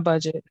on a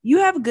budget. You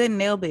have good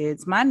nail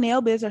beds. My nail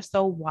beds are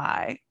so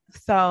wide.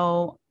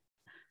 So,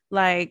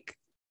 like,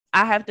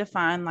 I have to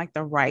find like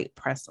the right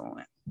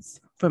press-ons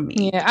for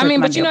me. Yeah, I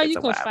mean, but you know, you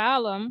can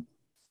file them.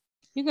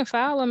 You can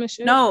file them and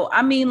shit. No,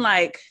 I mean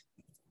like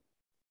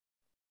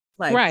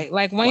right,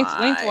 like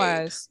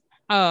lengthwise.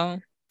 Oh.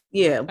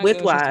 Yeah,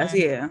 widthwise,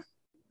 yeah.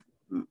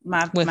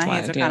 My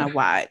hands are kind of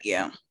wide,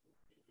 yeah.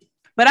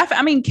 But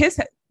I mean,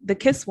 the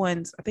Kiss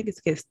ones, I think it's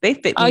Kiss. They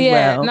fit me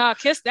well. No,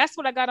 Kiss. That's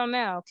what I got on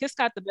now. Kiss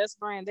got the best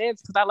brand.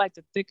 Because I like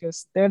the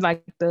thickest. They're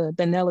like the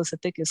nail is the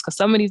thickest. Because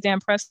some of these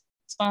damn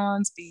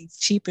press-ons be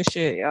cheap as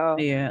shit,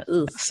 y'all. Yeah.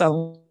 Oof.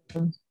 So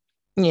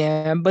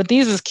yeah, but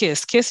these is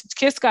Kiss.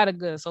 Kiss got it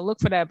good. So look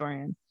for that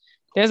brand.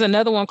 There's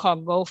another one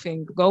called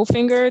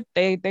Goldfinger.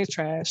 They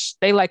trash.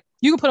 They like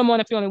you can put them on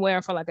if you only wear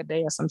them for like a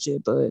day or some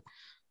shit, but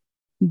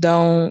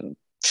don't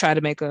try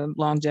to make a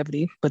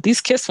longevity. But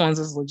these Kiss ones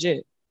is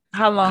legit.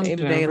 How long do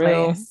they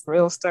last?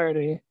 Real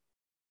sturdy.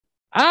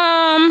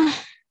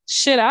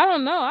 Shit, I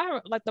don't know. I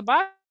like the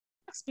box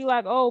be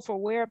like, oh, for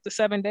wear up to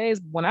 7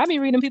 days. When I be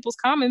reading people's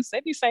comments,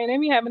 they be saying they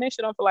be having their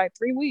shit on for like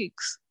 3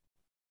 weeks.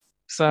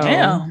 So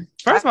yeah.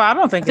 First of all, I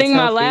don't think. I think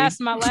my last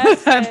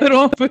have it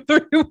on for 3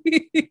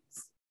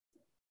 weeks.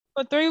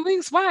 For 3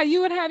 weeks? Why?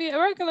 You would have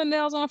your regular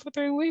nails on for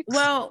 3 weeks?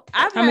 Well,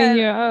 I mean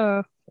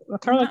your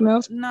acrylic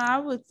nails.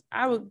 No,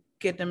 I would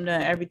get them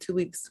done every 2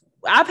 weeks.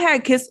 I've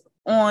had Kiss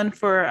on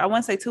for I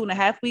want to say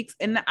 2.5 weeks,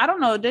 and I don't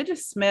know, they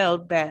just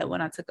smelled bad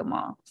when I took them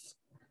off,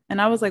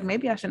 and I was like,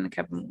 maybe I shouldn't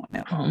have kept them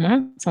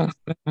on.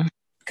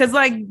 Because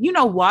like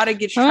water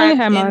gets trapped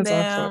in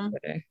them.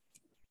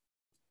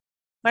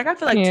 Like I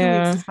feel like 2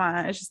 weeks is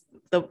fine. It's just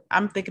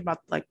I'm thinking about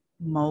like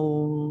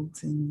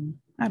molds and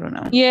I don't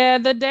know. Yeah,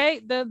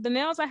 the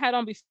nails I had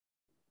on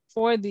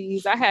before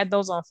these, I had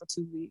those on for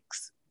 2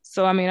 weeks.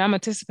 So I mean, I'm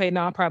anticipating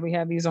I'll probably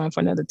have these on for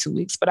another 2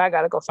 weeks, but I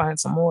gotta go find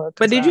some more.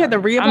 But did you have to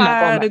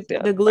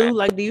reapply the glue?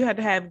 Like, do you have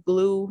to have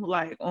glue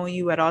like on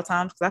you at all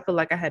times? Because I feel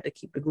like I had to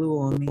keep the glue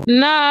on me.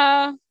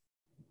 Nah,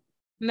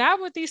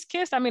 not with these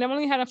Kiss. I mean, I've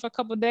only had them for a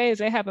couple of days.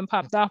 They haven't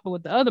popped off, but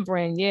with the other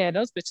brand, yeah,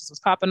 those bitches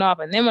was popping off.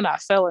 And then when I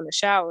fell in the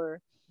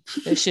shower,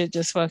 this shit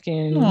just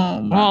fucking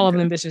all of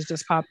them bitches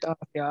just popped off,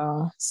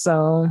 y'all.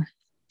 So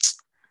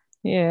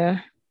yeah,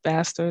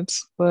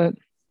 bastards. But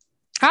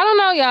I don't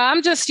know, y'all.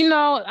 I'm just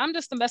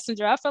the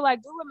messenger. I feel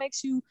like do what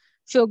makes you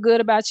feel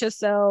good about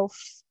yourself.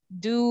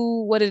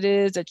 Do what it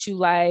is that you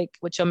like,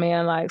 what your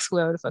man likes,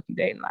 whoever the fuck you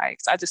dating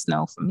likes. I just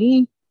know for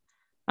me,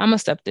 I'm gonna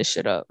step this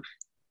shit up.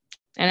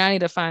 And I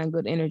need to find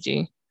good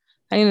energy.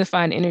 I need to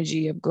find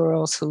energy of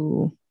girls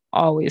who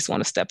always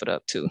want to step it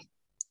up too.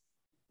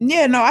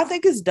 Yeah, no, I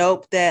think it's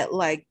dope that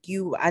like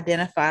you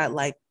identify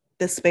like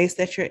the space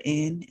that you're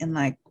in and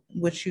like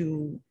what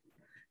you,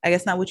 I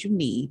guess not what you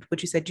need,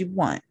 what you said you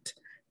want.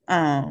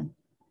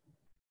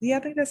 Yeah, I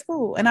think that's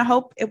cool. And I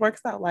hope it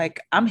works out. Like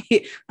I'm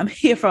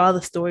here for all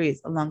the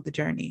stories along the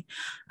journey,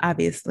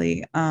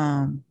 obviously.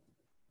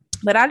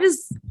 But I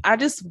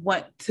just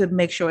want to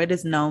make sure it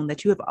is known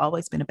that you have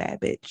always been a bad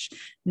bitch,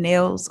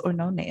 nails or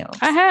no nails.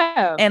 I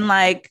have. And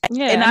like,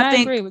 yeah,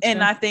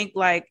 and I think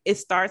like it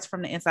starts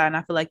from the inside. And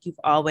I feel like you've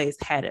always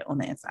had it on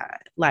the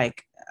inside.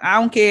 Like, I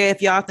don't care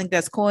if y'all think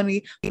that's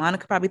corny.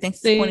 Monica probably thinks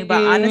it's corny,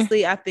 but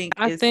honestly, I think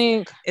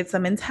it's a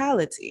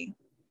mentality.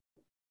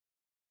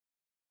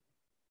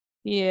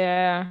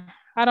 Yeah.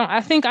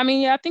 I think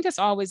it's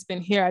always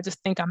been here. I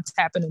just think I'm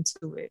tapping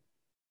into it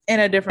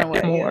in a different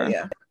way. More.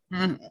 Yeah.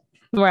 Mm-hmm.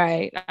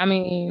 Right. I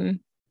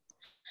mean,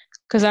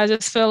 because I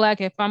just feel like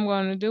if I'm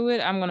going to do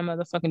it, I'm going to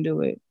motherfucking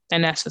do it.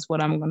 And that's just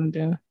what I'm going to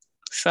do.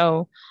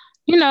 So,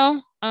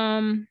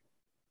 the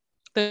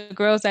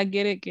girls that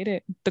get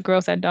it. The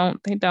girls that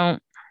don't, they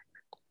don't.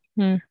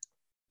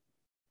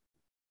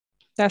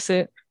 That's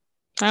it.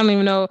 I don't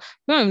even know.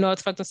 We don't even know what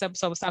the fuck this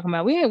episode was talking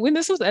about.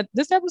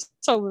 This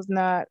episode was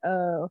not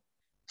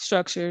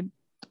structured,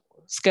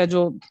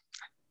 scheduled,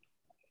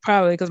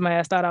 probably because my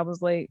ass thought I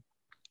was late.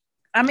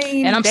 I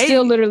mean, and I'm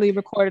still literally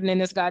recording in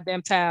this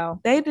goddamn towel.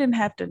 They didn't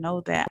have to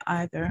know that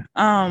either.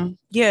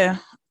 Yeah.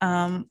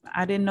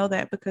 I didn't know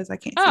that because I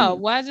can't see. Oh,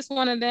 well, I just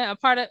wanted that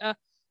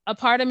a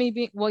part of me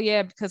being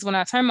because when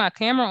I turn my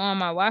camera on,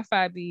 my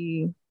Wi-Fi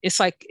it's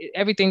like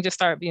everything just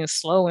started being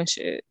slow and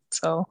shit.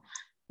 So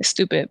it's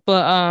stupid.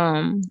 But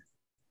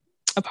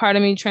a part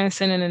of me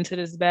transcending into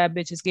this bad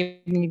bitch is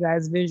giving you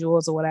guys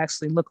visuals of what I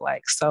actually look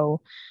like. So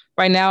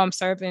right now I'm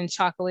serving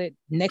chocolate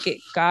naked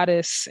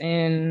goddess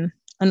in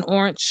an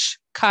orange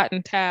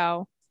cotton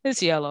towel.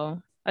 It's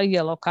yellow, a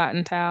yellow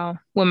cotton towel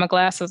with my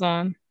glasses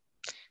on.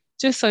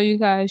 Just so you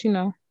guys,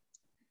 know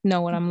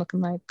what I'm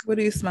looking like. What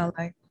do you smell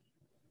like?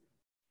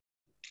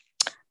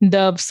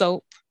 Dove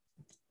soap.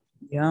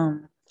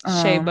 Yum.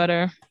 Shea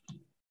butter.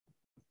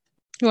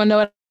 You want to know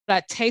what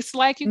that tastes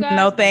like, you guys?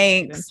 No,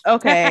 thanks.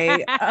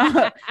 Okay.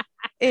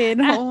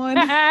 And on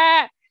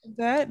that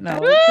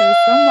note, because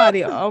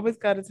somebody always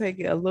got to take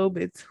it a little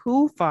bit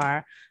too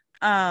far,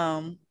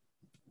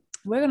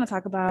 we're going to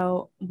talk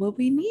about what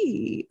we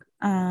need,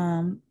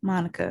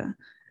 Monica.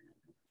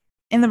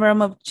 In the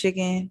realm of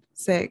chicken,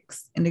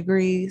 sex, and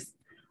degrees,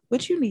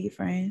 what you need,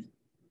 friend?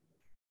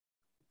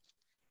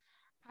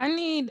 I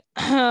need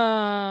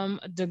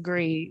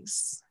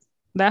degrees.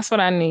 That's what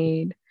I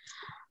need.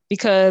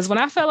 Because when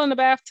I fell in the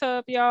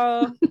bathtub,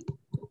 y'all,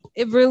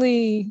 it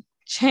really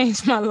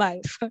changed my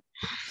life.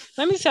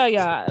 Let me tell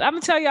y'all. I'm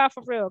gonna tell y'all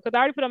for real, because I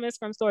already put on my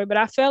Instagram story, but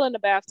I fell in the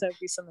bathtub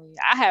recently.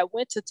 I had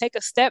went to take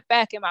a step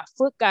back and my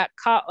foot got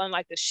caught on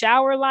like the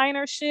shower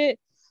liner shit.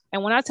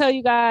 And when I tell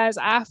you guys,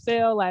 I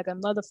feel like a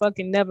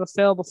motherfucking never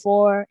fell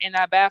before in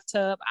that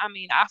bathtub. I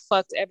mean, I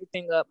fucked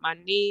everything up. My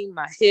knee,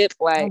 my hip,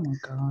 like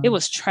it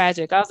was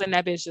tragic. I was in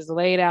that bitch just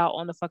laid out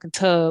on the fucking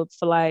tub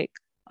for like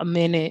a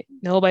minute.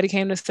 Nobody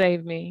came to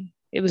save me.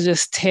 It was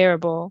just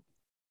terrible.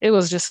 It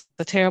was just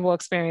a terrible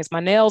experience. My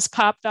nails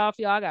popped off,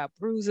 y'all. I got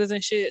bruises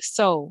and shit.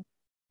 So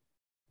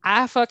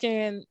my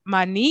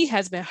knee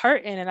has been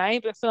hurting and I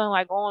ain't been feeling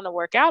like going to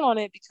work out on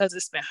it because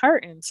it's been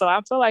hurting. So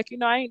I feel like,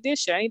 I ain't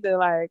this shit. I need to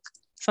like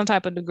some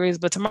type of degrees.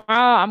 But tomorrow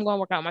I'm going to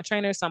work out with my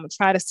trainer. So I'm going to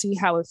try to see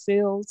how it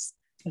feels.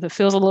 If it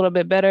feels a little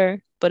bit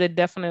better, but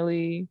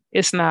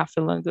it's not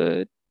feeling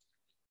good.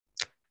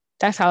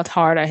 That's how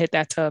hard I hit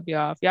that tub,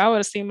 y'all. If y'all would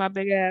have seen my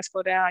big ass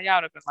go down,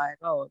 y'all would have been like,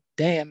 oh,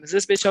 damn, is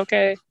this bitch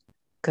okay?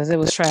 Because it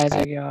was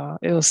tragic, y'all.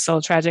 It was so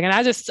tragic. And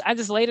I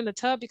just laid in the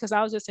tub because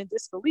I was just in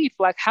disbelief.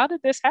 Like, how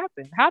did this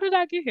happen? How did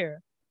I get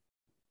here?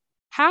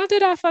 How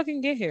did I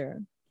fucking get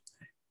here?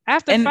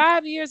 After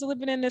 5 years of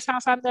living in this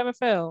house, I never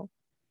fell.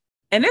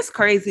 And it's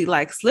crazy.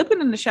 Like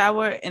slipping in the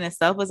shower in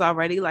itself is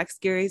already like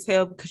scary as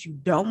hell because you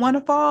don't want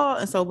to fall.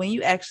 And so when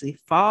you actually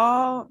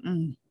fall,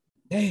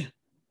 damn.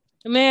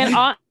 Man,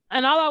 all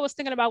I was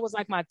thinking about was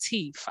like my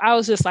teeth. I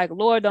was just like,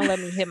 Lord, don't let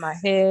me hit my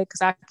head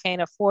because I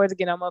can't afford to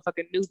get no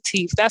motherfucking new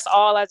teeth. That's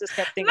all I just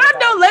kept thinking about.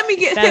 Don't let me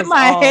hit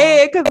my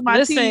head because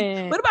my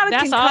teeth. What about a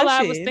concussion? That's all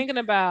I was thinking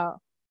about.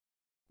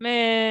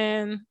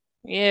 Man,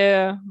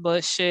 yeah,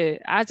 but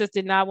shit. I just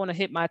did not want to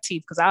hit my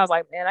teeth because I was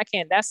like, man, I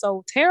can't. That's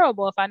so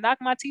terrible. If I knock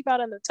my teeth out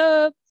in the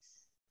tub.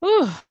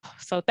 Whew.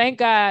 So thank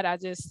God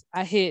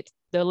I hit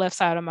the left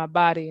side of my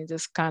body and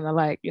just kind of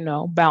like,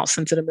 bounce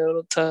into the middle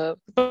of the tub.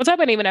 The tub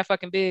ain't even that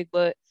fucking big,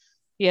 but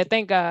yeah,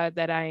 thank God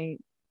that I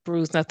ain't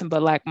bruised nothing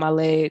but like my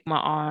leg, my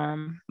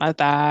arm, my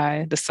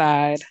thigh, the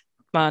side,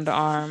 my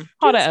underarm,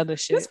 all that other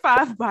shit. Just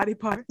 5 body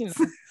parts.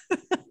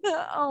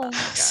 Oh,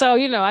 so,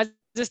 I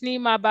just need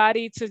my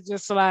body to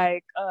just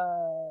like,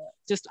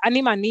 I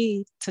need my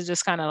knee to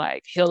just kind of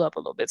like heal up a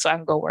little bit so I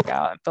can go work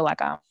out and feel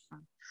like I'm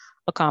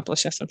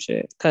accomplishing some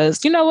shit.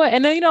 Because you know what?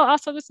 And then,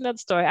 also this is another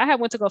story. I had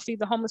went to go feed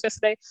the homeless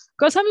yesterday.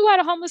 Girl, tell me why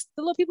the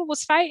little people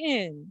was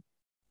fighting.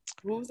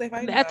 What was they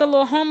fighting at the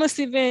little homeless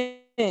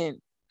event?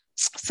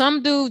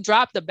 Some dude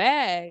dropped the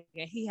bag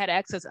and he had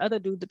access to other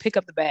dude to pick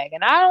up the bag.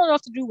 And I don't know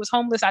if the dude was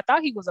homeless. I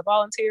thought he was a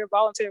volunteering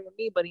with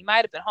me, but he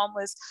might have been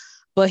homeless.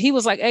 But he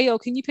was like, hey, yo,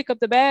 can you pick up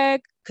the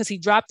bag? Because he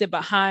dropped it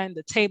behind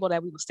the table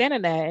that we were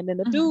standing at. And then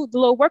the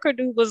little worker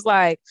dude was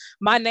like,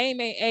 my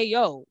name ain't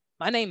Ayo.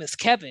 My name is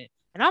Kevin.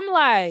 And I'm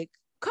like,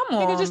 come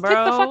on, just bro.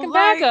 Pick the fucking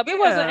bag up. It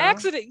was an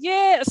accident.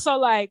 Yeah. So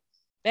like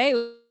they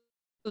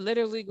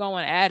literally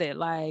going at it.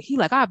 Like he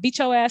like, I'll beat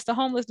your ass. The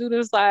homeless dude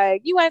is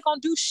like, you ain't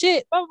gonna do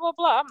shit. Blah blah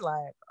blah. I'm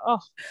like, oh,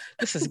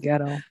 this is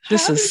ghetto.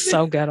 This is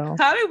so ghetto.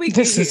 How did we get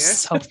this here?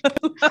 Is so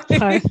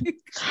like,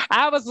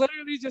 I was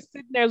literally just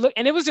sitting there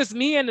and it was just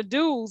me and the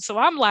dude. So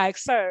I'm like,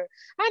 sir,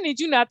 I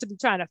need you not to be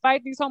trying to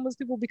fight these homeless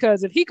people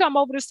because if he come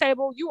over this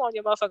table, you on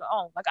your motherfucking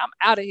own. Like I'm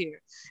out of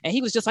here. And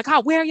he was just like,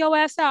 I'll wear your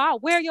ass out. I'll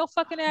wear your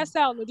fucking ass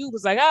out. And the dude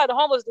was like, the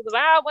homeless dude was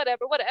like,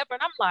 whatever.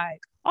 And I'm like,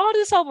 all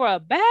this over a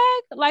bag?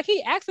 Like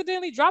he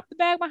accidentally dropped the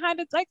bag behind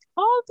it. Like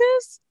all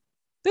this?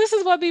 This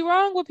is what be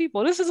wrong with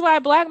people. This is why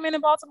Black men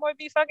in Baltimore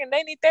be fucking,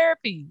 they need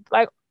therapy.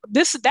 Like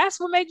that's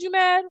what made you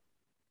mad?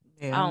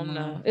 Yeah. I don't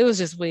know. It was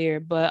just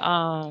weird. But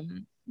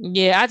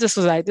yeah, I just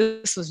was like,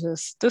 this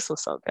was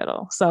so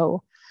ghetto.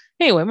 So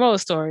anyway, moral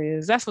story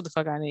is that's what the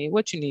fuck I need.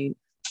 What you need?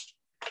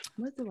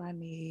 What do I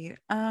need?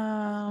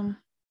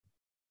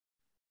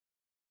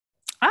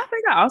 I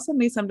think I also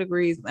need some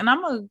degrees, and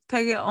I'm gonna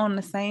take it on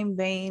the same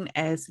vein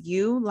as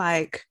you.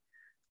 Like,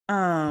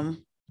 I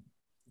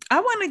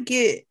want to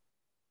get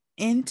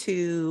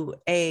into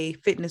a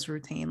fitness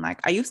routine. Like,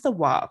 I used to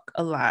walk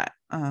a lot,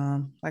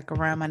 like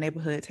around my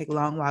neighborhood, take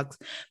long walks,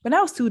 but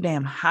that was too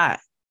damn hot.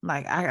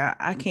 Like,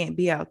 I can't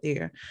be out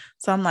there.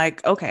 So I'm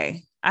like,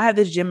 okay, I have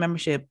this gym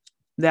membership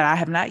that I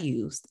have not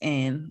used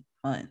in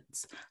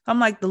months. So I'm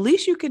like, the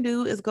least you can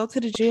do is go to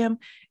the gym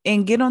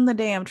and get on the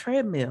damn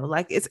treadmill.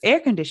 Like, it's air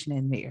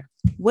conditioning there.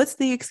 What's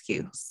the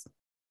excuse?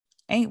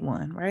 Ain't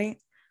one, right?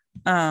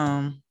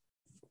 So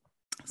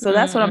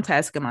that's what I'm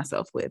tasking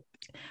myself with,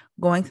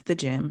 going to the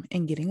gym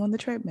and getting on the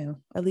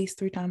treadmill at least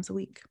 3 times a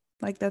week.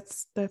 Like,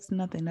 that's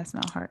nothing. That's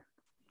not hard.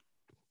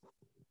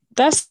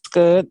 That's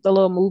good. The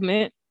little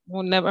movement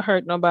will never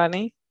hurt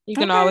nobody. You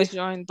can always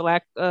join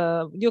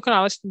you can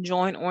always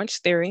join Orange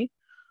Theory.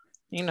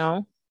 You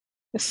know,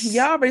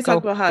 y'all already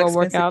talked about how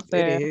expensive out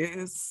there. It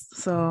is.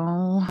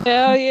 So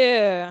hell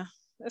yeah,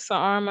 it's an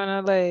arm and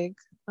a leg.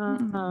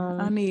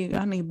 I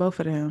need both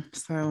of them.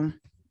 So,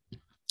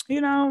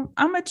 you know,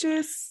 I'ma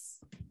just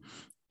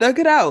thug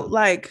it out,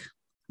 like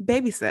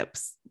baby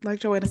steps. Like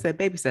Joanna said,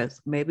 baby steps.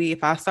 Maybe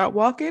if I start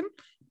walking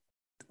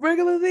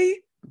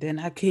regularly, then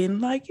I can,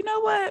 like, you know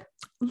what?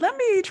 Let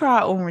me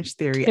try Orange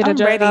Theory. I'm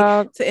ready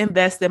to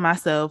invest in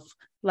myself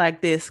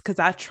like this because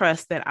I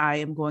trust that I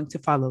am going to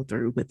follow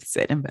through with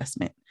said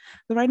investment.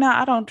 But right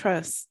now, I don't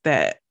trust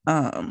that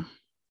I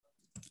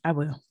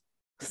will.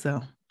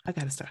 So I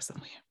got to start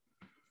somewhere.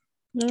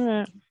 All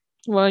right.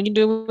 Well, you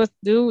do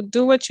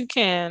what you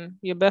can.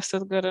 Your best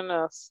is good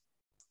enough.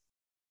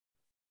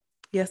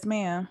 Yes,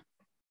 ma'am.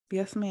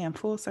 Yes, ma'am.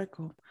 Full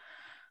circle.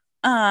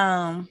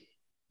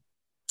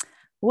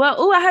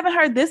 Well, I haven't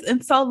heard this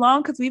in so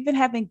long because we've been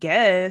having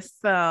guests.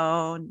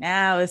 So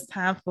now it's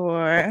time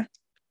for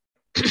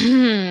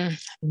the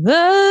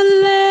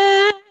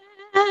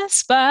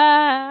last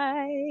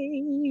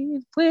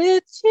bite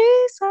with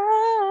Jesus.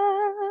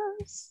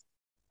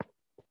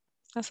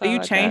 That's all.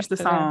 You changed the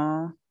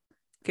song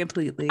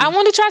completely. I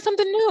want to try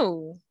something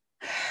new.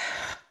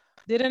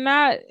 Did it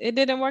not? It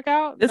didn't work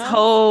out. This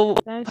whole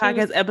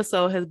podcast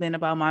episode has been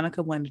about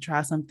Monica wanting to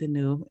try something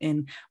new,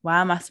 and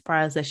why am I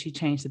surprised that she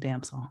changed the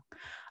damn song?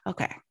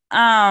 Okay.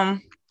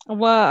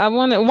 Well, I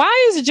wonder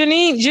why is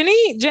Janae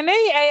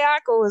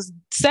Ayako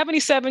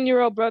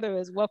 77-year-old brother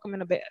is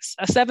welcoming a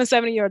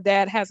 70-year-old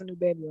dad has a new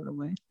baby on the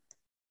way.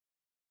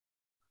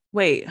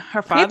 Wait,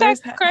 her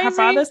father's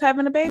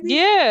having a baby?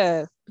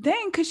 Yeah.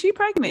 Dang, because she's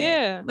pregnant.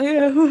 Yeah.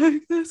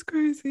 Like, that's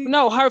crazy.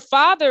 No, her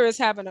father is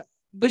having a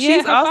but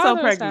she's also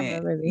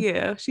pregnant.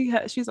 Yeah,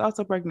 she's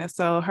also pregnant.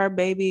 So her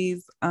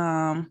baby's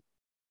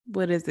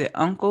what is it?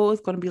 Uncle is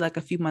going to be like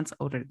a few months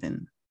older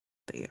than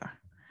they are.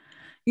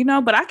 You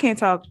know, but I can't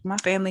talk. My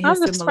family has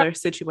similar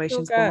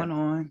situations going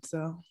on.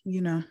 So,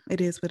 you know, it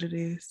is what it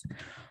is.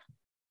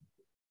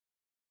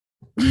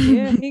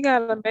 Yeah, he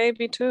got a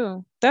baby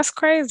too. That's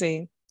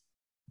crazy.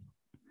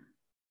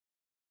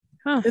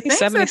 Huh, he's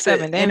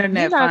 77. The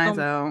internet finds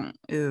out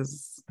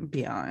is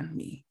beyond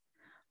me.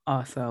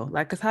 Also,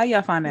 like, cause how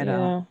y'all find that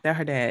out that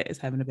her dad is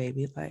having a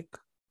baby? Like,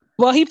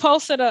 well, he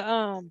posted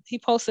a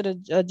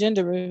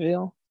gender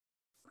reveal.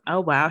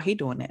 Oh wow, he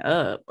doing it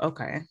up.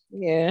 Okay.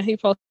 Yeah, he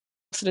posted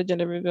a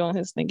gender reveal on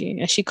his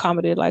thingy, and she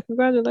commented like,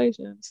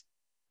 "Congratulations."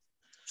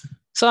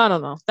 So I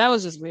don't know. That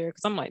was just weird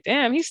because I'm like,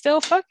 damn, he's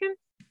still fucking.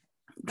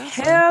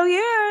 Hell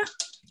yeah!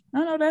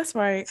 I know that's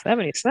right.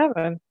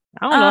 77.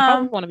 I don't know if I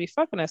want to be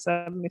fucking at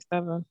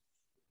 77.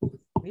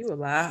 You a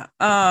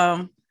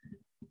lie.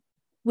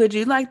 Would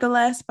you like the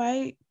last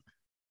bite?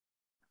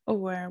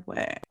 Or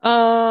what?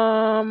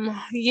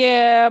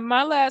 Yeah,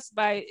 my last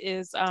bite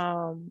is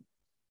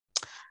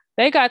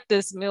they got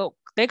this milk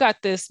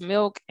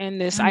and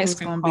this ice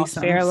cream called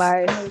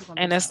Fairlife.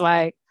 And it's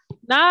like,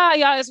 nah,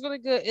 y'all, it's really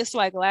good. It's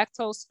like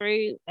lactose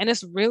free and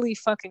it's really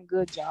fucking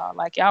good, y'all.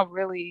 Like, y'all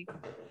really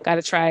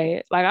gotta try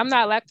it. Like, I'm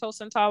not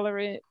lactose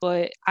intolerant,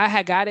 but I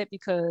had got it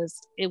because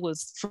it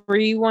was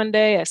free one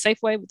day at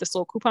Safeway with this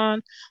little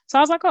coupon. So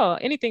I was like, oh,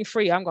 anything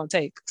free I'm gonna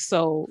take.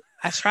 So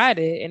I tried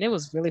it and it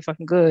was really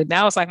fucking good.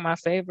 Now it's like my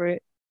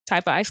favorite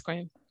type of ice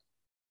cream.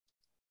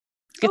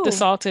 Get the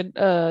salted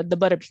the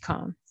butter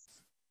pecan.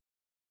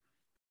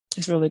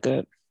 It's really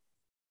good.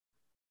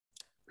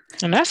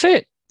 And that's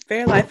it.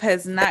 Fairlife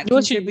has not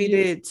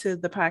contributed to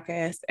the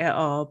podcast at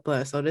all,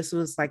 but so this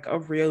was like a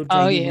real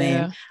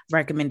genuine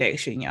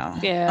recommendation, y'all.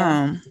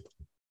 Yeah.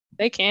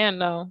 They can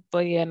though,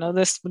 but yeah, no,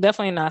 this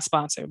definitely not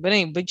sponsored.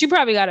 But you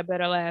probably got a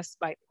better last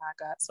bite than I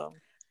got. So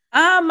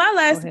my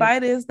last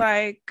bite is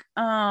like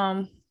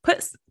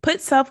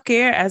put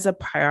self-care as a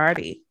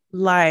priority.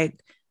 Like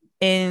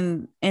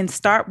and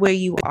start where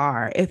you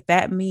are. If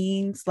that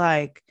means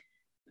like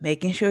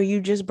making sure you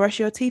just brush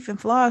your teeth and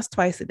floss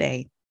twice a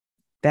day,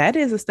 that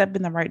is a step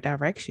in the right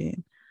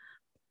direction.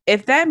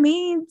 If that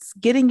means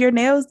getting your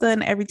nails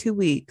done every 2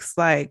 weeks,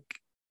 like,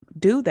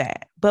 do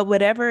that. But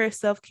whatever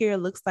self-care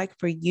looks like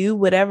for you,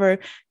 whatever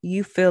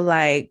you feel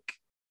like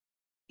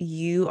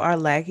you are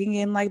lacking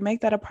in, like,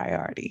 make that a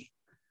priority.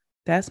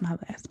 That's my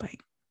last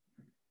bite.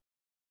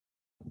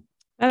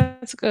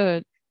 That's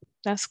good.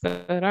 That's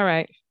good. All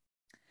right.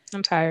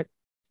 I'm tired.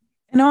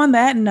 And on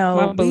that note,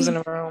 my boo's in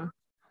the room.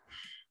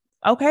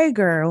 Okay,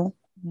 girl.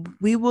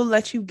 We will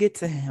let you get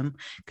to him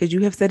because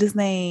you have said his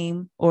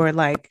name or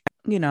like,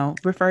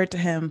 referred to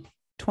him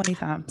 20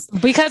 times.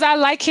 Because I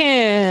like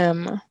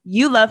him.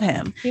 You love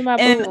him.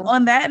 And boo.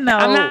 On that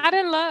note, I'm not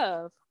in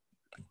love.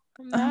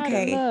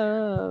 Okay.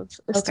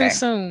 It's too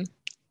soon.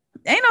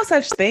 Ain't no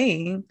such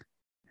thing.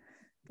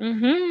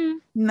 Mm-hmm.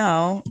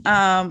 No.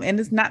 And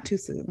it's not too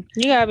soon.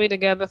 You gotta be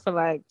together for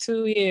like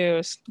 2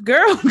 years.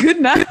 Girl,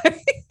 good night.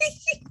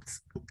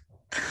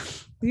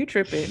 You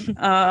tripping.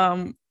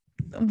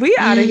 We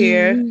out of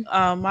here.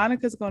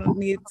 Monica's gonna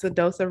need a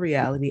dose of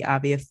reality,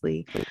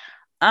 obviously.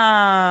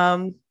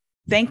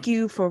 Thank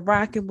you for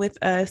rocking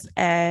with us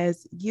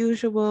as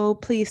usual.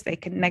 Please stay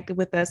connected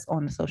with us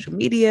on the social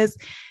medias.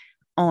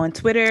 On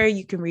Twitter,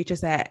 you can reach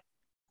us at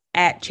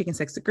Chicken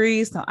Sex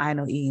Degrees. So I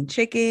know eating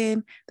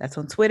chicken. That's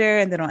on Twitter.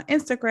 And then on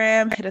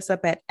Instagram, hit us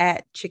up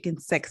at Chicken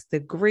Sex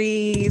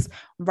Degrees.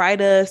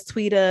 Write us,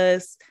 tweet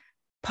us,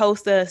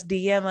 post us,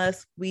 DM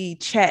us. We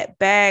chat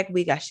back.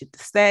 We got shit to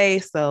say.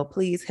 So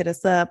please hit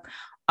us up.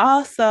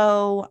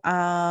 Also,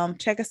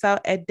 check us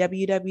out at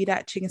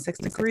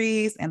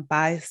www.chickensexdegrees and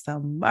buy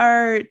some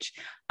merch.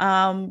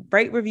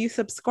 Rate, review,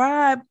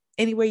 subscribe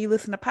anywhere you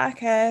listen to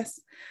podcasts.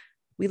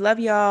 We love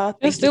y'all.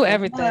 Just do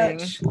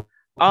everything.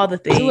 All the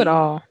things. Do it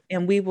all.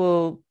 And we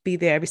will be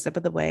there every step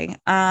of the way.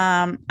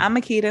 I'm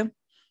Makita.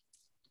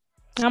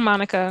 I'm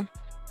Monica.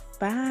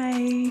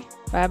 Bye.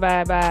 Bye,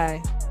 bye,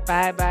 bye.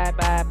 Bye, bye,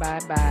 bye, bye,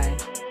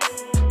 bye.